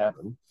it's going to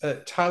happen.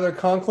 Tyler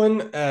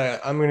Conklin,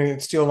 I'm going to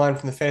steal a line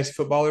from the fantasy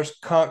footballers.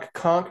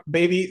 Conk,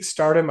 baby,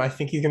 start him. I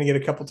think he's going to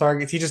get a couple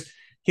targets.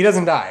 He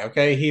doesn't die.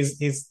 Okay, he's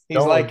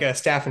like Don't. a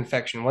staph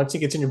infection. Once he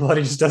gets in your blood,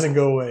 he just doesn't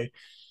go away.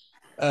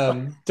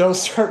 Don't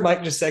start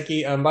Mike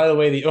Gesicki. By the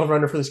way, the over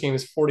under for this game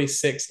is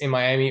 46 in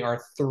Miami,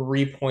 are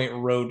 3-point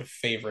road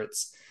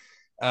favorites.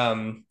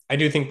 I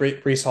do think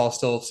Brees Hall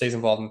still stays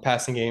involved in the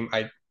passing game.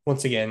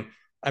 Once again,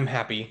 I'm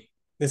happy.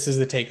 This is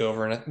the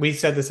takeover, and we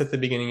said this at the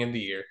beginning of the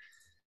year.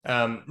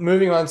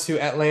 Moving on to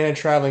Atlanta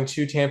traveling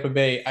to Tampa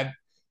Bay.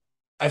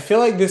 I feel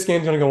like this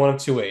game's going to go one of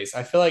two ways.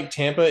 I feel like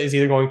Tampa is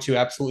either going to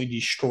absolutely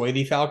destroy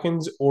the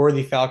Falcons or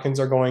the Falcons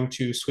are going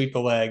to sweep the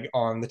leg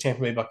on the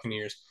Tampa Bay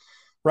Buccaneers.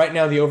 Right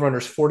now, the over-under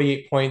is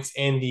 48 points,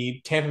 and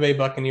the Tampa Bay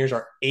Buccaneers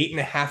are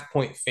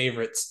 8.5-point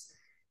favorites.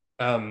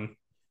 Um,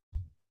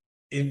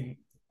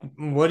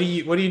 what do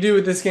you do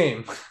with this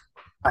game?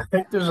 I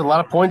think there's a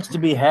lot of points to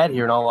be had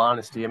here, in all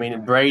honesty. I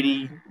mean,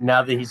 Brady,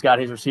 now that he's got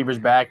his receivers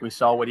back, we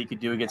saw what he could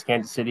do against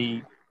Kansas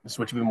City. This is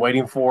what you've been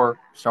waiting for.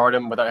 Start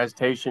him without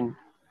hesitation.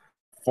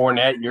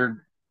 Fournette,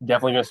 you're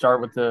definitely going to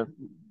start with the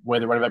way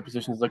the running back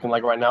position is looking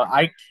like right now.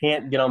 I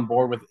can't get on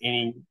board with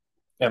any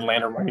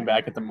Atlanta running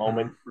back at the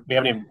moment. We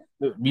haven't even,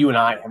 you and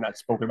I have not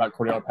spoken about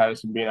Cordell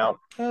Patterson being out.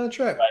 That's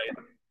right.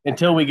 But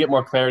until we get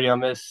more clarity on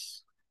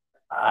this,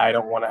 I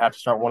don't want to have to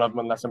start one of them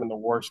unless I'm in the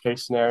worst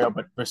case scenario.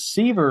 But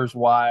receivers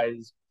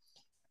wise,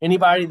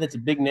 anybody that's a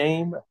big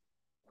name, for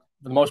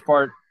the most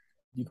part,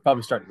 you could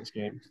probably start in this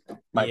game.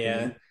 My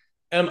Yeah.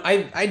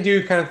 opinion. I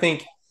do kind of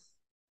think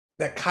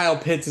that Kyle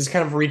Pitts is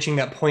kind of reaching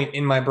that point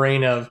in my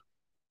brain of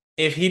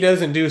if he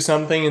doesn't do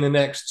something in the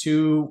next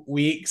 2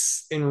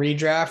 weeks in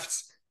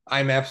redrafts,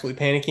 I'm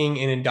absolutely panicking.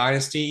 And in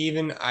Dynasty,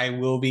 even I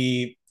will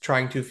be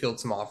trying to field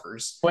some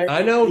offers. But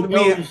I know it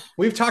goes,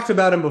 we've talked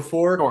about him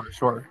before,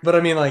 sure. but I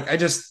mean, like I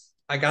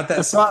got The,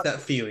 that the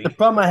feeling.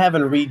 problem I have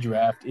in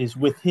redraft is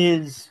with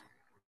his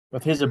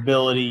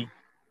ability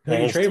Who do and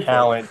you his trade him for?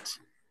 talent.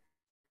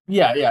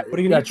 Yeah, yeah. What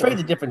are you gonna get for Trade's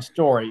a him? different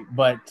story,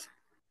 but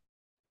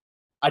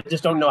I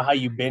just don't know how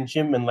you bench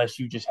him unless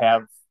you just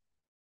have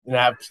an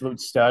absolute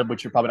stud,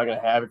 which you're probably not going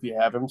to have if you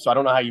have him. So I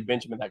don't know how you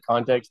bench him in that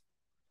context.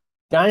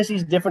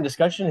 Dynasty's a different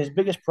discussion. His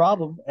biggest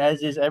problem,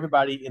 as is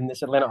everybody in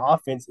this Atlanta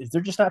offense, is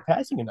they're just not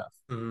passing enough.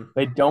 Mm-hmm.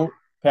 They don't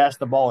pass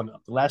the ball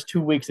enough. The last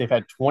 2 weeks, they've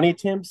had 20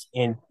 attempts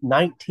and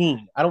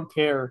 19. I don't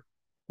care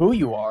who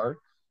you are.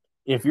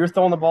 If you're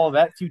throwing the ball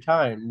that few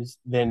times,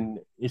 then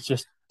it's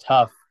just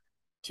tough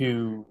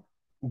to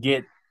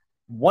get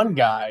one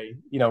guy,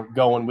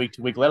 going week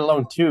to week, let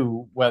alone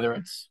two, whether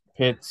it's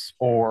Pitts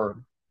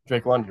or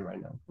Drake London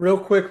right now. Real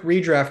quick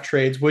redraft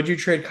trades. Would you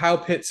trade Kyle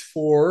Pitts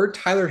for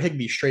Tyler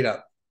Higbee straight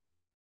up?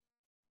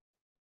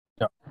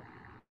 No,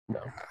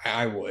 no.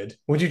 I would.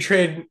 Would you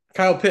trade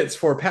Kyle Pitts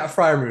for Pat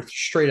Fryermuth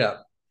straight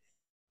up?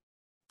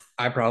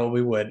 I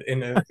probably would.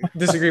 And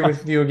disagree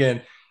with you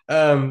again.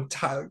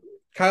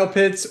 Kyle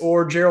Pitts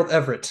or Gerald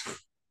Everett?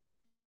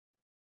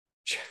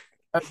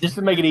 Just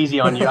to make it easy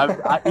on you,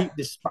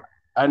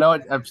 I know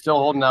I'm still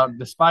holding out.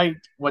 Despite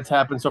what's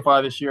happened so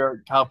far this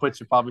year, Kyle Pitts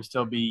will probably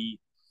still be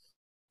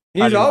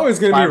He's always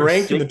going to be five or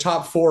ranked in the six.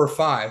 top 4 or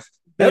 5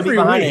 Going to be every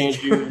behind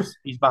week. Andrews.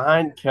 He's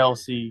behind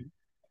Kelsey,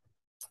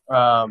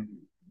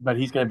 but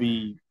he's going to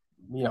be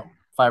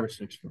 5 or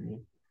 6 for me.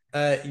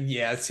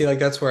 Yeah. See, like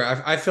that's where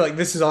I feel like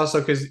this is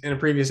also because in a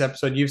previous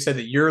episode you've said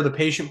that you're the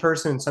patient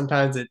person, and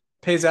sometimes it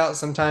pays out,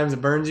 sometimes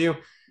it burns you.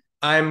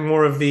 I'm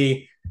more of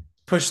the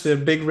push the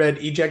big red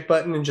eject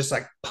button and just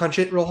like punch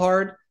it real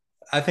hard.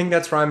 I think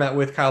that's where I'm at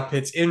with Kyle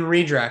Pitts in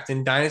redraft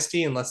in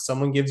Dynasty. Unless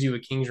someone gives you a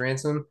king's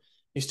ransom,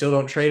 you still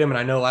don't trade him. And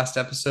I know last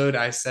episode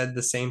I said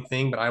the same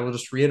thing, but I will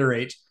just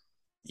reiterate: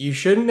 you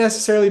shouldn't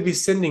necessarily be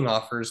sending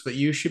offers, but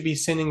you should be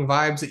sending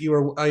vibes that you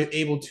are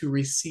able to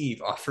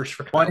receive offers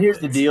for Well, Kyle here's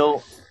the Pitts.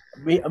 deal.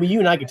 You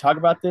and I can talk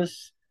about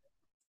this.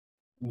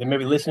 They may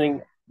be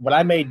listening. What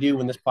I may do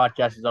when this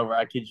podcast is over,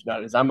 I kid you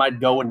not, is I might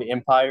go into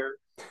Empire,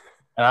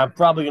 and I'm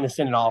probably going to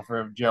send an offer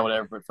of Gerald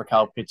Everett for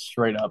Kyle Pitts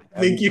straight up. I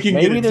think And you can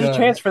get maybe it there's a done.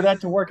 chance for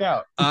that to work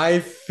out. I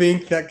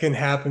think that can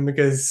happen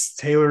because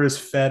Taylor is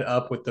fed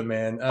up with the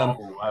man.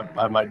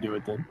 I might do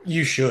it then.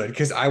 You should,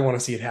 because I want to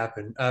see it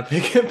happen.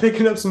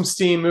 Picking up some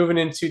steam, moving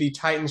into the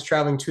Titans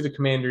traveling to the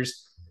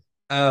Commanders.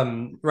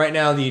 Right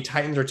now, the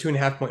Titans are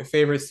 2.5-point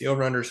favorites. The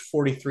over-under is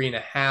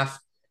 43.5.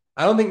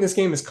 I don't think this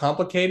game is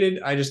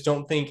complicated. I just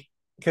don't think,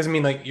 because I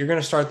mean, like, you're going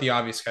to start the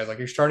obvious guys. Like,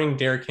 you're starting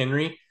Derrick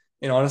Henry,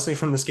 and honestly,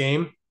 from this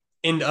game,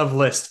 end of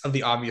list of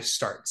the obvious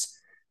starts.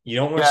 You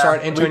don't want to Yeah,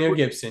 start Antonio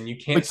Gibson. You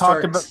we can't talked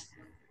start. about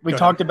we Go ahead.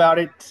 talked about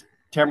it.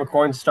 Terry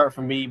McLaurin start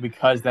for me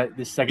because that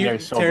this secondary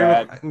is so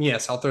Terry, bad.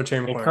 yes, I'll throw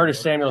Terry And McLaurin. Curtis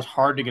Samuel's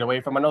hard to get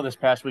away from. I know this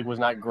past week was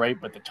not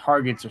great, but the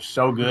targets are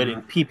so good. Mhm.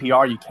 In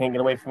PPR, you can't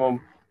get away from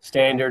them.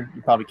 Standard,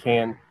 you probably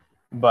can.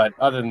 But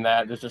other than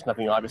that, there's just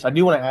nothing obvious. I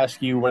do want to ask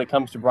you when it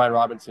comes to Brian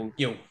Robinson,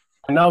 Yo,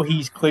 I know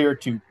he's clear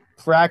to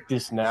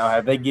practice now.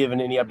 Have they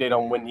given any update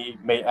on when he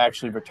may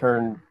actually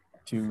return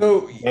to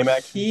So game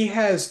action? he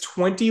has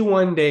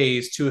 21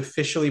 days to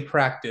officially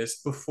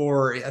practice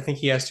before I think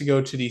he has to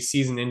go to the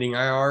season-ending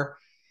IR.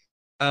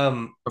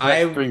 For the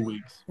next I 3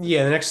 weeks.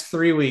 Yeah, the next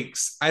 3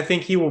 weeks. I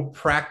think he will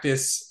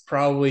practice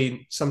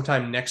probably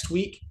sometime next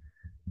week,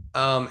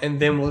 and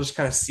then we'll just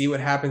kind of see what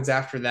happens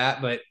after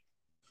that. But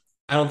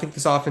I don't think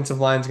this offensive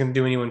line is going to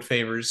do anyone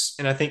favors,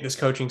 and I think this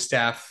coaching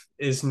staff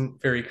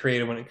isn't very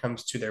creative when it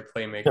comes to their No,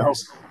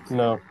 playmakers,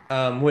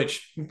 no.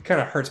 which kind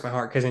of hurts my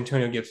heart because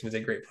Antonio Gibson is a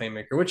great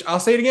playmaker. Which I'll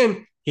say it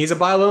again, he's a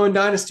buy low in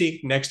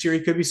Dynasty. Next year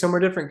he could be somewhere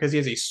different because he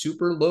has a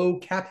super low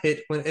cap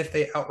hit when if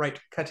they outright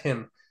cut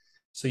him.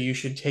 So you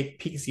should take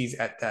pixies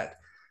at that.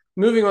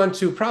 Moving on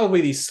to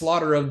probably the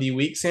slaughter of the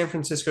week, San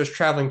Francisco's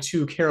traveling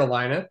to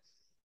Carolina.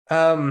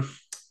 Um,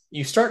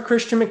 you start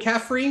Christian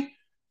McCaffrey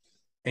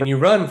and you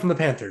run from the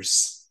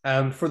Panthers.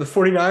 For the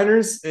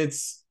 49ers,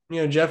 it's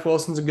Jeff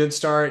Wilson's a good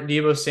start.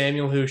 Deebo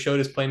Samuel, who showed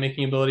his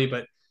playmaking ability,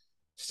 but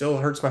still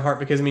hurts my heart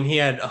because he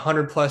had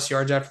 100+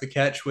 yards after the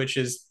catch, which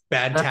is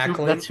bad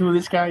tackling. That's who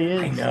this guy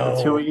is. I know.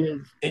 That's who he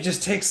is. It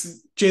just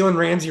takes Jalen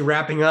Ramsey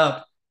wrapping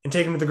up and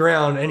taking him to the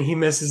ground, and he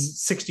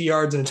misses 60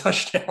 yards and a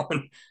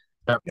touchdown.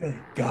 Yep. Good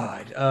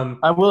God.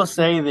 I will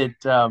say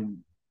that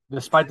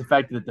despite the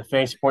fact that the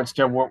fantasy points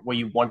still weren't where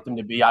you want them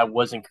to be, I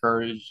was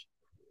encouraged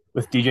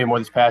with DJ Moore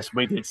this past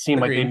week. It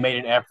seemed like they made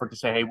an effort to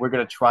say, hey, we're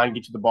going to try and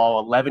get you the ball.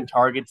 11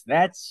 targets.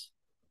 That's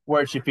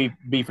where it should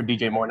be for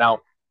DJ Moore. Now,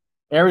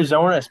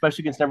 Arizona,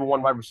 especially against number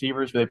one wide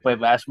receivers who they played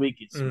last week,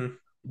 it's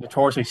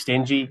notoriously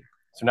stingy.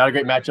 So not a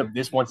great matchup.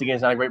 This, once again,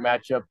 is not a great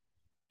matchup.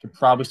 Could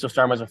probably still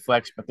start him as a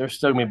flex, but there's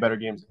still going to be better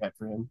games ahead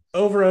for him.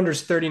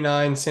 Over-unders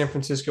 39. San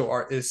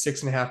Francisco is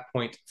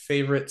 6.5-point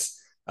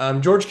favorites.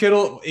 George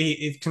Kittle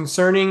is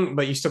concerning,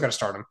 but you still got to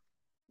start him.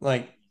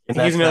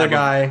 He's another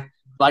guy.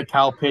 Like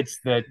Kyle Pitts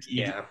that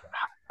yeah.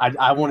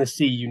 I want to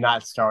see you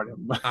not start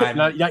him.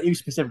 not you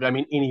specifically. I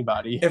mean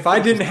anybody. If I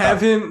didn't have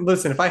him,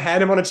 listen. If I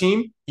had him on a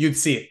team, you'd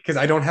see it because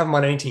I don't have him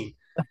on any team.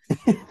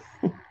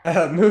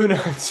 Moving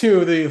on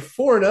to the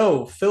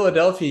 4-0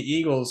 Philadelphia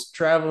Eagles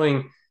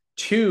traveling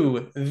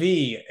to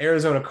the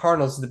Arizona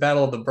Cardinals, the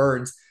Battle of the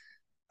Birds.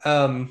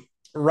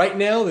 Right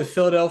now, the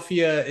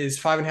Philadelphia is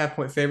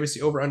 5.5-point favorites.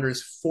 The over/under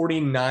is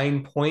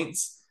 49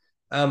 points.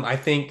 I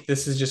think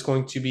this is just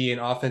going to be an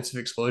offensive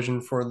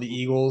explosion for the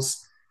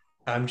Eagles.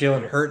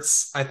 Jalen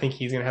Hurts, I think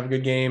he's going to have a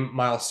good game.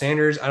 Miles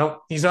Sanders,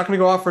 he's not going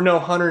to go off for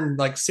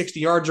 160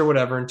 yards or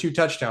whatever and 2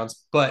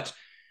 touchdowns, but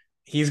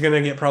he's going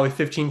to get probably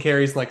 15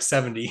 carries,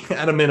 70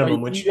 at a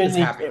minimum, which is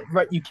happening.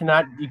 Right, you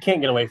can't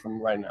get away from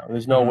him right now.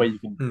 There's no way you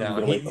can. No,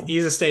 get away from him.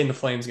 He's a stay in the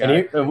flames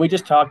guy. And we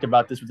just talked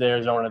about this with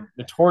Arizona.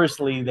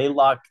 Notoriously, they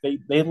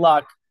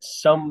lock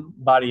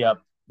somebody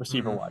up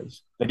receiver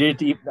wise. They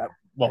did it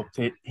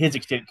to his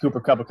extent.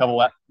 Cooper Kupp a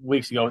couple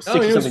weeks ago,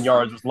 60-something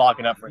yards was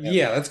locking up for him.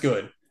 Yeah, that's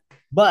good.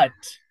 But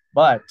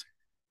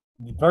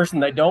the person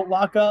they don't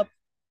lock up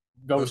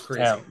goes to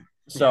town.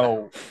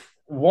 So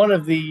one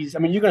of these,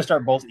 you're going to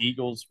start both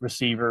Eagles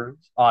receivers,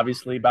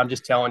 obviously, but I'm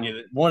just telling you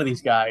that one of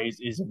these guys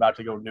is about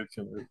to go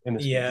nuclear in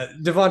this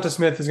game. Devonta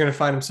Smith is going to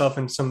find himself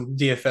in some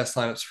DFS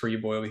lineups for you,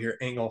 boy, over here.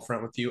 Ain't going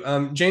front with you.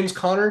 James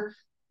Conner,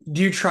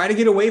 do you try to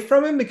get away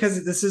from him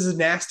because this is a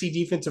nasty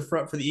defensive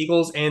front for the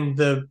Eagles and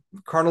the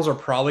Cardinals are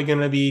probably going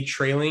to be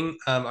trailing?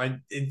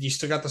 You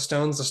still got the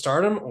stones to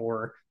start him,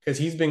 or because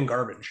he's been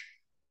garbage?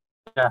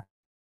 Yeah.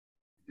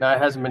 No, it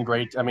hasn't been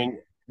great.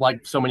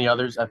 Like so many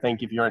others, I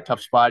think if you're in a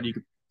tough spot, you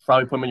could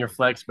probably put him in your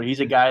flex, but he's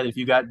a guy that if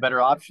you got better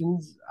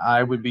options,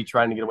 I would be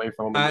trying to get away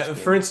from him.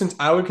 For instance,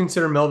 I would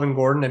consider Melvin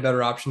Gordon a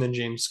better option than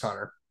James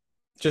Conner,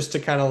 just to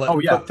kind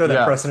of throw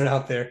that precedent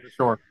out there.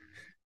 For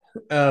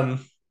sure.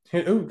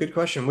 Good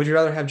question. Would you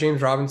rather have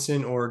James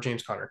Robinson or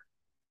James Conner?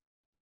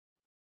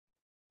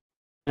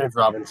 James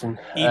Robinson.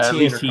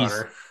 ETN or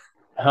Conner?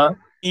 Huh?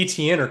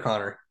 ETN or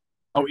Conner?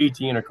 Oh,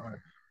 ETN or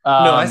Conner.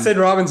 No, I said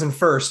Robinson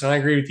first, and I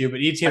agree with you.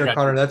 But ETN or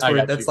Conner,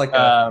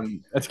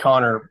 that's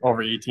Connor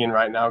over ETN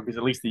right now because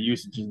at least the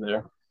usage is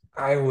there.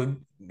 I would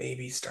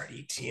maybe start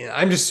ETN.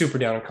 I'm just super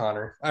down on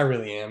Connor. I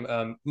really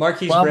am.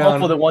 Marquise Brown. I'm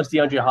hopeful that once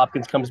DeAndre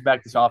Hopkins comes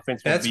back, this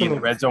offense will be in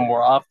the red zone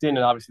more often,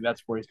 and obviously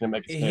that's where he's going to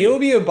make it. He'll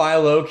be a buy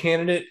low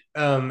candidate,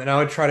 and I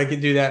would try to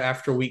do that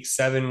after week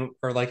 7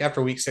 or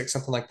after week 6,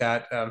 something like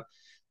that.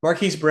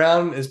 Marquise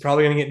Brown is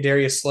probably going to get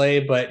Darius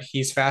Slay, but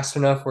he's fast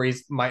enough where he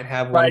might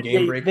have one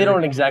game breaker. They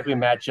don't exactly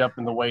match up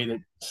in the way that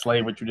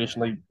Slay would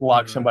traditionally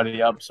lock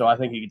somebody up, so I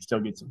think he could still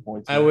get some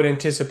points. I would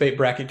anticipate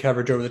bracket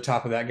coverage over the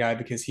top of that guy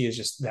because he is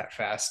just that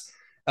fast.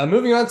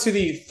 Moving on to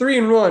the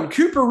 3-1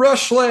 Cooper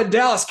Rush-led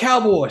Dallas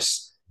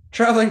Cowboys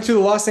traveling to the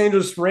Los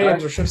Angeles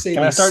Rams. Or should I say,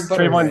 can I start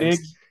Trayvon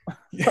Diggs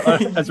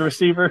as a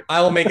receiver? I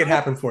will make it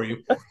happen for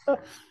you.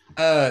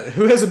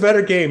 Who has a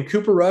better game,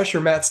 Cooper Rush or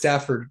Matt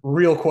Stafford?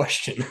 Real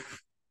question.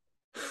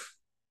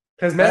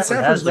 Because Matt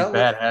Stafford's looked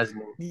bad,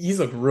 hasn't he? He's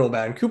looked real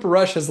bad. And Cooper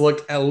Rush has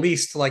looked at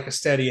least like a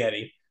steady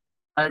Eddie.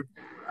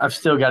 I've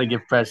still got to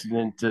give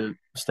precedent to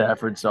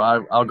Stafford, so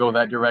I'll go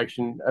that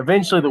direction.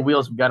 Eventually, the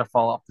wheels have got to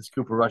fall off this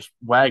Cooper Rush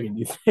wagon,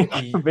 you think?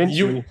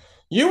 Eventually.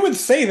 You would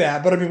say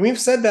that, but I mean, we've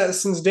said that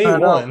since day I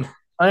know. one.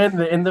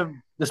 And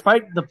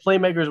despite the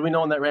playmakers we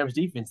know in that Rams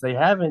defense, they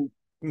haven't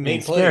been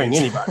Made scaring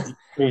plays. anybody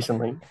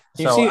recently.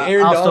 You've So seen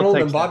Aaron I'll still Donald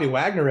take and Stafford. Bobby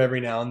Wagner every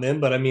now and then,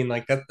 but I mean,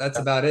 like that's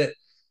Yeah. about it.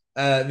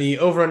 The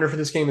over under for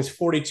this game is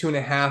 42 and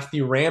a half.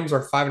 The Rams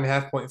are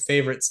 5.5 point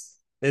favorites.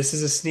 This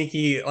is a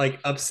sneaky like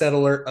upset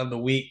alert of the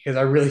week because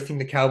I really think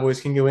the Cowboys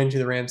can go into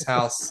the Rams'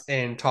 house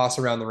and toss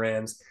around the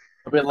Rams.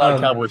 There'll be a lot of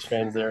Um, Cowboys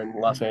fans there in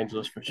Los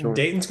Angeles for sure.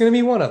 Dayton's going to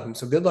be one of them,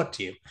 so good luck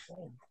to you.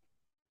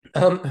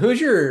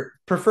 Who's your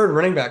preferred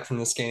running back from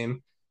this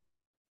game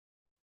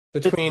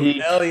It's between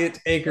Zeke. Elliott,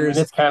 I mean, Akers,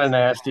 it's kind of and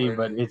nasty, Waller?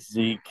 but it's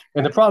Zeke.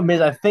 And the problem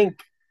is, I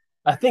think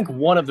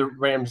one of the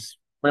Rams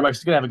running backs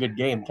is going to have a good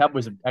game.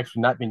 Cowboys have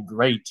actually not been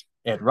great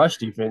at rush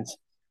defense.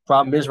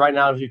 Problem is, right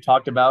now, as we've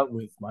talked about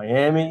with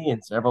Miami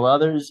and several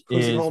others,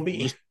 Who's it is going to you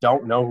be? just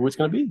don't know who it's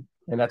going to be,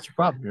 and that's your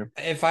problem here.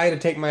 If I had to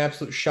take my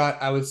absolute shot,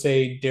 I would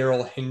say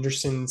Daryl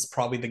Henderson's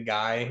probably the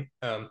guy.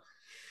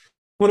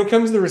 When it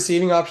comes to the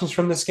receiving options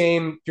from this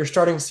game, you're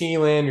starting CeeDee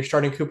Lamb, you're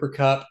starting Cooper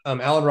Kupp.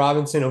 Allen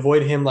Robinson,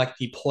 avoid him like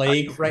the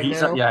plague right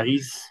He's now. yeah,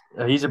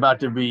 he's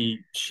about to be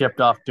shipped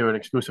off to an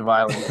exclusive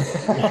island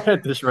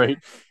at this rate.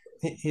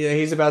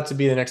 He's about to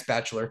be the next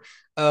Bachelor.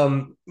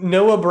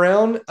 Noah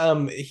Brown,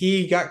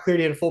 he got cleared.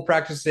 He had a full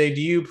practice today.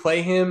 Do you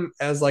play him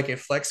as like a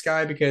flex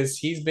guy because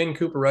he's been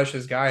Cooper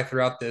Rush's guy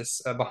throughout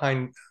this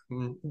behind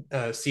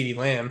CeeDee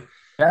Lamb?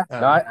 Yeah, no,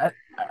 Um,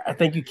 I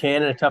think you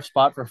can in a tough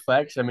spot for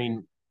flex. I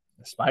mean,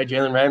 despite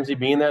Jalen Ramsey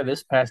being there,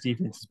 this pass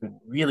defense has been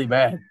really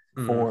bad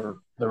mm. for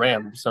the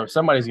Rams. So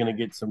somebody's going to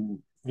get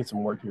some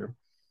work here.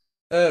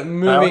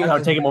 Moving,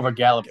 I'll take him over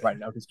Gallup right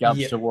now because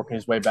Gallup's yeah, still working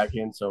his way back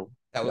in. So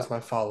that yeah, was my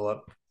follow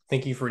up.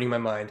 Thank you for reading my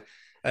mind.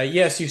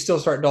 Yes, you still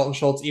start Dalton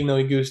Schultz, even though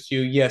he goosed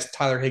you. Yes,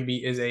 Tyler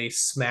Higbee is a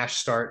smash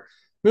start.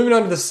 Moving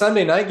on to the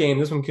Sunday night game.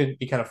 This one could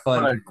be kind of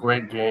what fun. a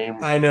great game.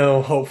 I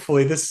know,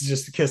 hopefully. This is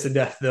just the kiss of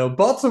death, though.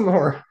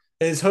 Baltimore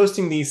is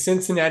hosting the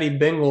Cincinnati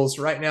Bengals.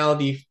 Right now,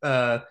 the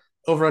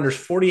over under is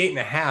 48 and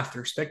a half.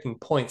 They're expecting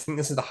points. I think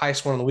this is the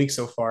highest one of the week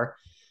so far.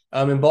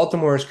 And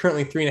Baltimore is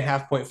currently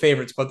 3.5 point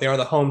favorites, but they are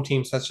the home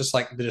team. So that's just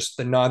like just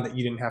the nod that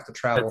you didn't have to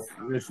travel.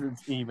 It's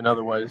even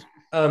otherwise.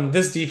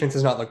 This defense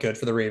does not look good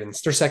for the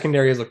Ravens. Their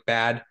secondary has looked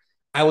bad.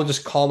 I will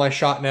just call my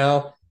shot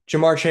now.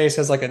 Jamar Chase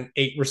has like an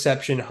 8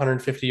 reception,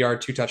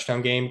 150-yard, 2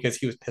 touchdown game because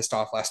he was pissed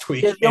off last Yeah,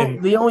 week.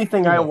 And the only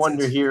thing who I wants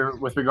wonder it? here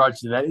with regards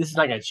to that, this is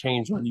not going to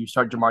change whether you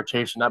start Jamar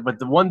Chase or not. But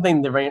the one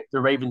thing the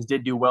Ravens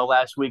did do well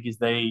last week is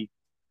they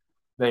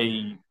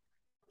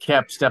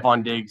kept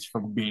Stephon Diggs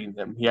from beating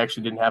them. He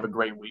actually didn't have a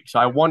great week. So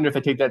I wonder if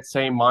they take that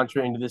same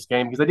mantra into this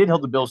game because they did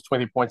hold the Bills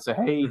 20 points. Say,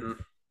 hey, Mm-hmm.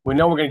 we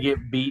know we're going to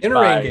get beat In a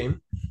rain by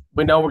game.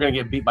 we know we're going to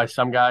get beat by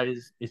some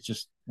guys. It's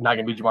just not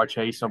going to be Jamar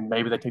Chase. So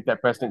maybe they take that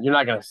precedent. You're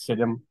not going to sit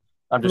him.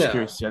 I'm just No,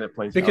 curious to see how that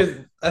plays out. because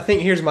I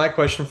think here's my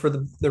question for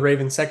the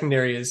Ravens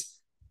secondary is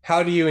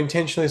how do you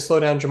intentionally slow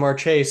down Jamar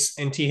Chase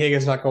and T.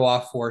 Higgins not go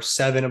off for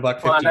seven, a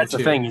buck Well, and 50 or that's the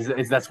two? thing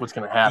is that's what's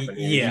going to happen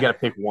here. Is you Yeah. got to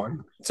pick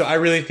one. So I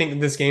really think that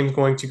this game is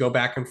going to go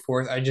back and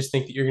forth. I just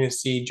think that you're going to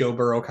see Joe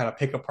Burrow kind of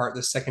pick apart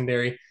this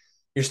secondary.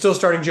 You're still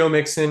starting Joe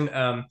Mixon.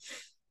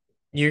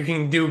 You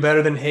can do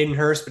better than Hayden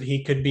Hurst, but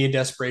he could be a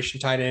desperation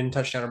tight end,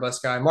 touchdown or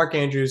bust guy. Mark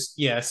Andrews,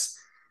 yes.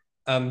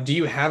 Do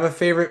you have a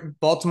favorite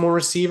Baltimore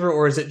receiver,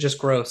 or is it just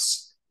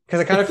gross? Because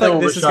I kind It's of feel like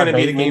still this is going Rashad to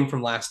be the game Bateman.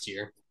 from last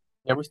year.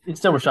 Yeah, it's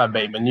still Rashad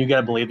Bateman. You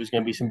got to believe there's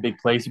going to be some big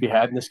plays to be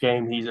had in this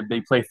game. He's a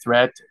big play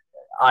threat.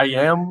 I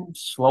am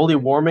slowly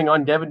warming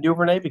on Devin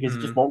Duvernay because it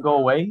just Mm, won't go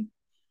away.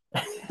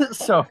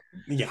 So,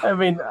 yeah. I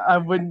mean, I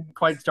wouldn't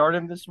quite start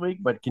him this week,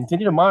 but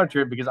continue to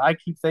monitor it because I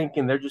keep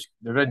thinking they're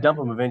going to dump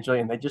him eventually,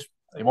 and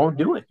they won't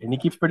do it, and he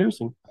keeps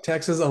producing.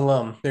 Texas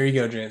alum. There you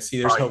go, Jance. See,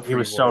 there's Oh, hope he for you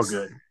was so boys.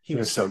 good. He He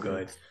was was so so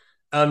good.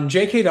 good.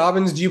 J.K.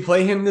 Dobbins, do you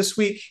play him this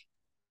week?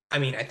 I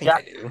mean, I think Yeah,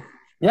 I do.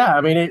 yeah.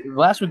 I mean,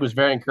 last week was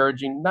very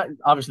encouraging. Not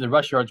obviously the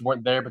rush yards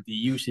weren't there, but the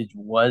usage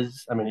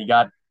was. I mean, he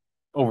got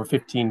over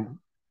 15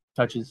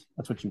 touches.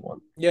 That's what you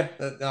want. Yeah,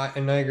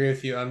 and I agree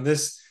with you.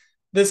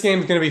 This game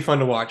is going to be fun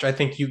to watch. I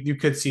think you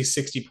could see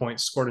 60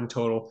 points scored in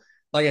total.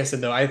 Like I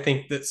said, though, I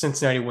think that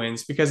Cincinnati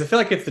wins because I feel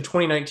like it's the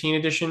 2019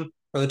 edition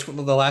or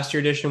the last year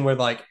edition where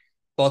like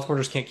Baltimore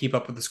just can't keep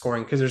up with the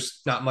scoring because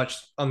there's not much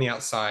on the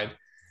outside.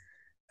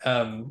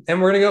 And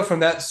we're gonna go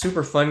from that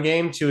super fun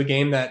game to a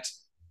game that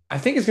I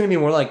think is gonna be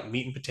more like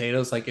meat and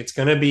potatoes. Like it's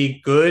gonna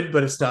be good,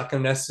 but it's not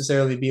gonna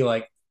necessarily be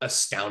like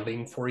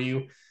astounding for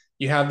you.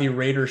 You have the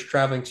Raiders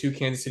traveling to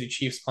Kansas City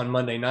Chiefs on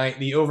Monday night.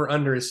 The over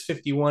under is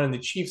 51, and the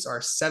Chiefs are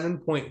 7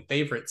 point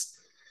favorites.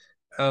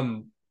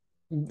 Um,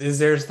 is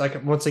there's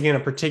like once again a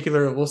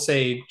particular we'll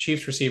say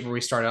Chiefs receiver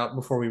we start out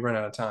before we run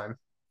out of time.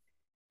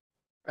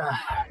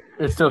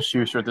 It's still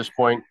Schuster at this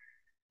point.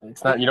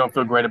 It's not. You don't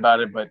feel great about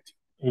it, but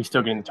he's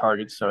still getting the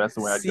targets, so that's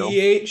the way I'd go.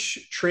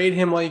 CH, trade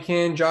him while you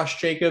can. Josh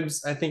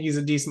Jacobs, I think he's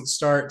a decent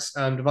start.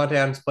 Devontae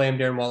Adams play him.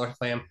 Darren Waller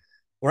play him.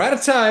 We're out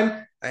of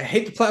time. I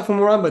hate the platform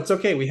we're on, but it's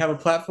okay. We have a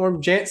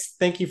platform. Jance,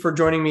 thank you for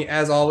joining me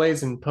as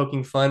always and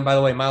poking fun. By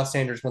the way, Miles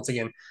Sanders, once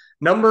again,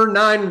 number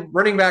 9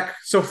 running back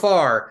so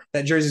far.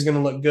 That jersey is going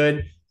to look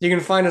good. You can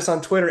find us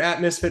on Twitter at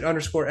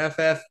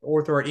misfit_ff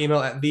or through our email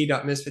at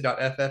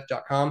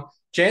v.misfit.ff.com.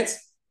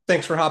 Chance,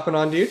 thanks for hopping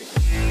on, dude.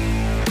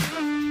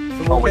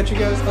 And we'll catch you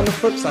guys on the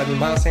flip side when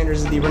Miles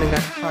Sanders is the running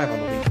back 5 on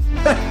the league.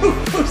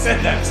 Who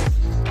said that?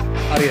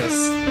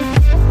 Adios.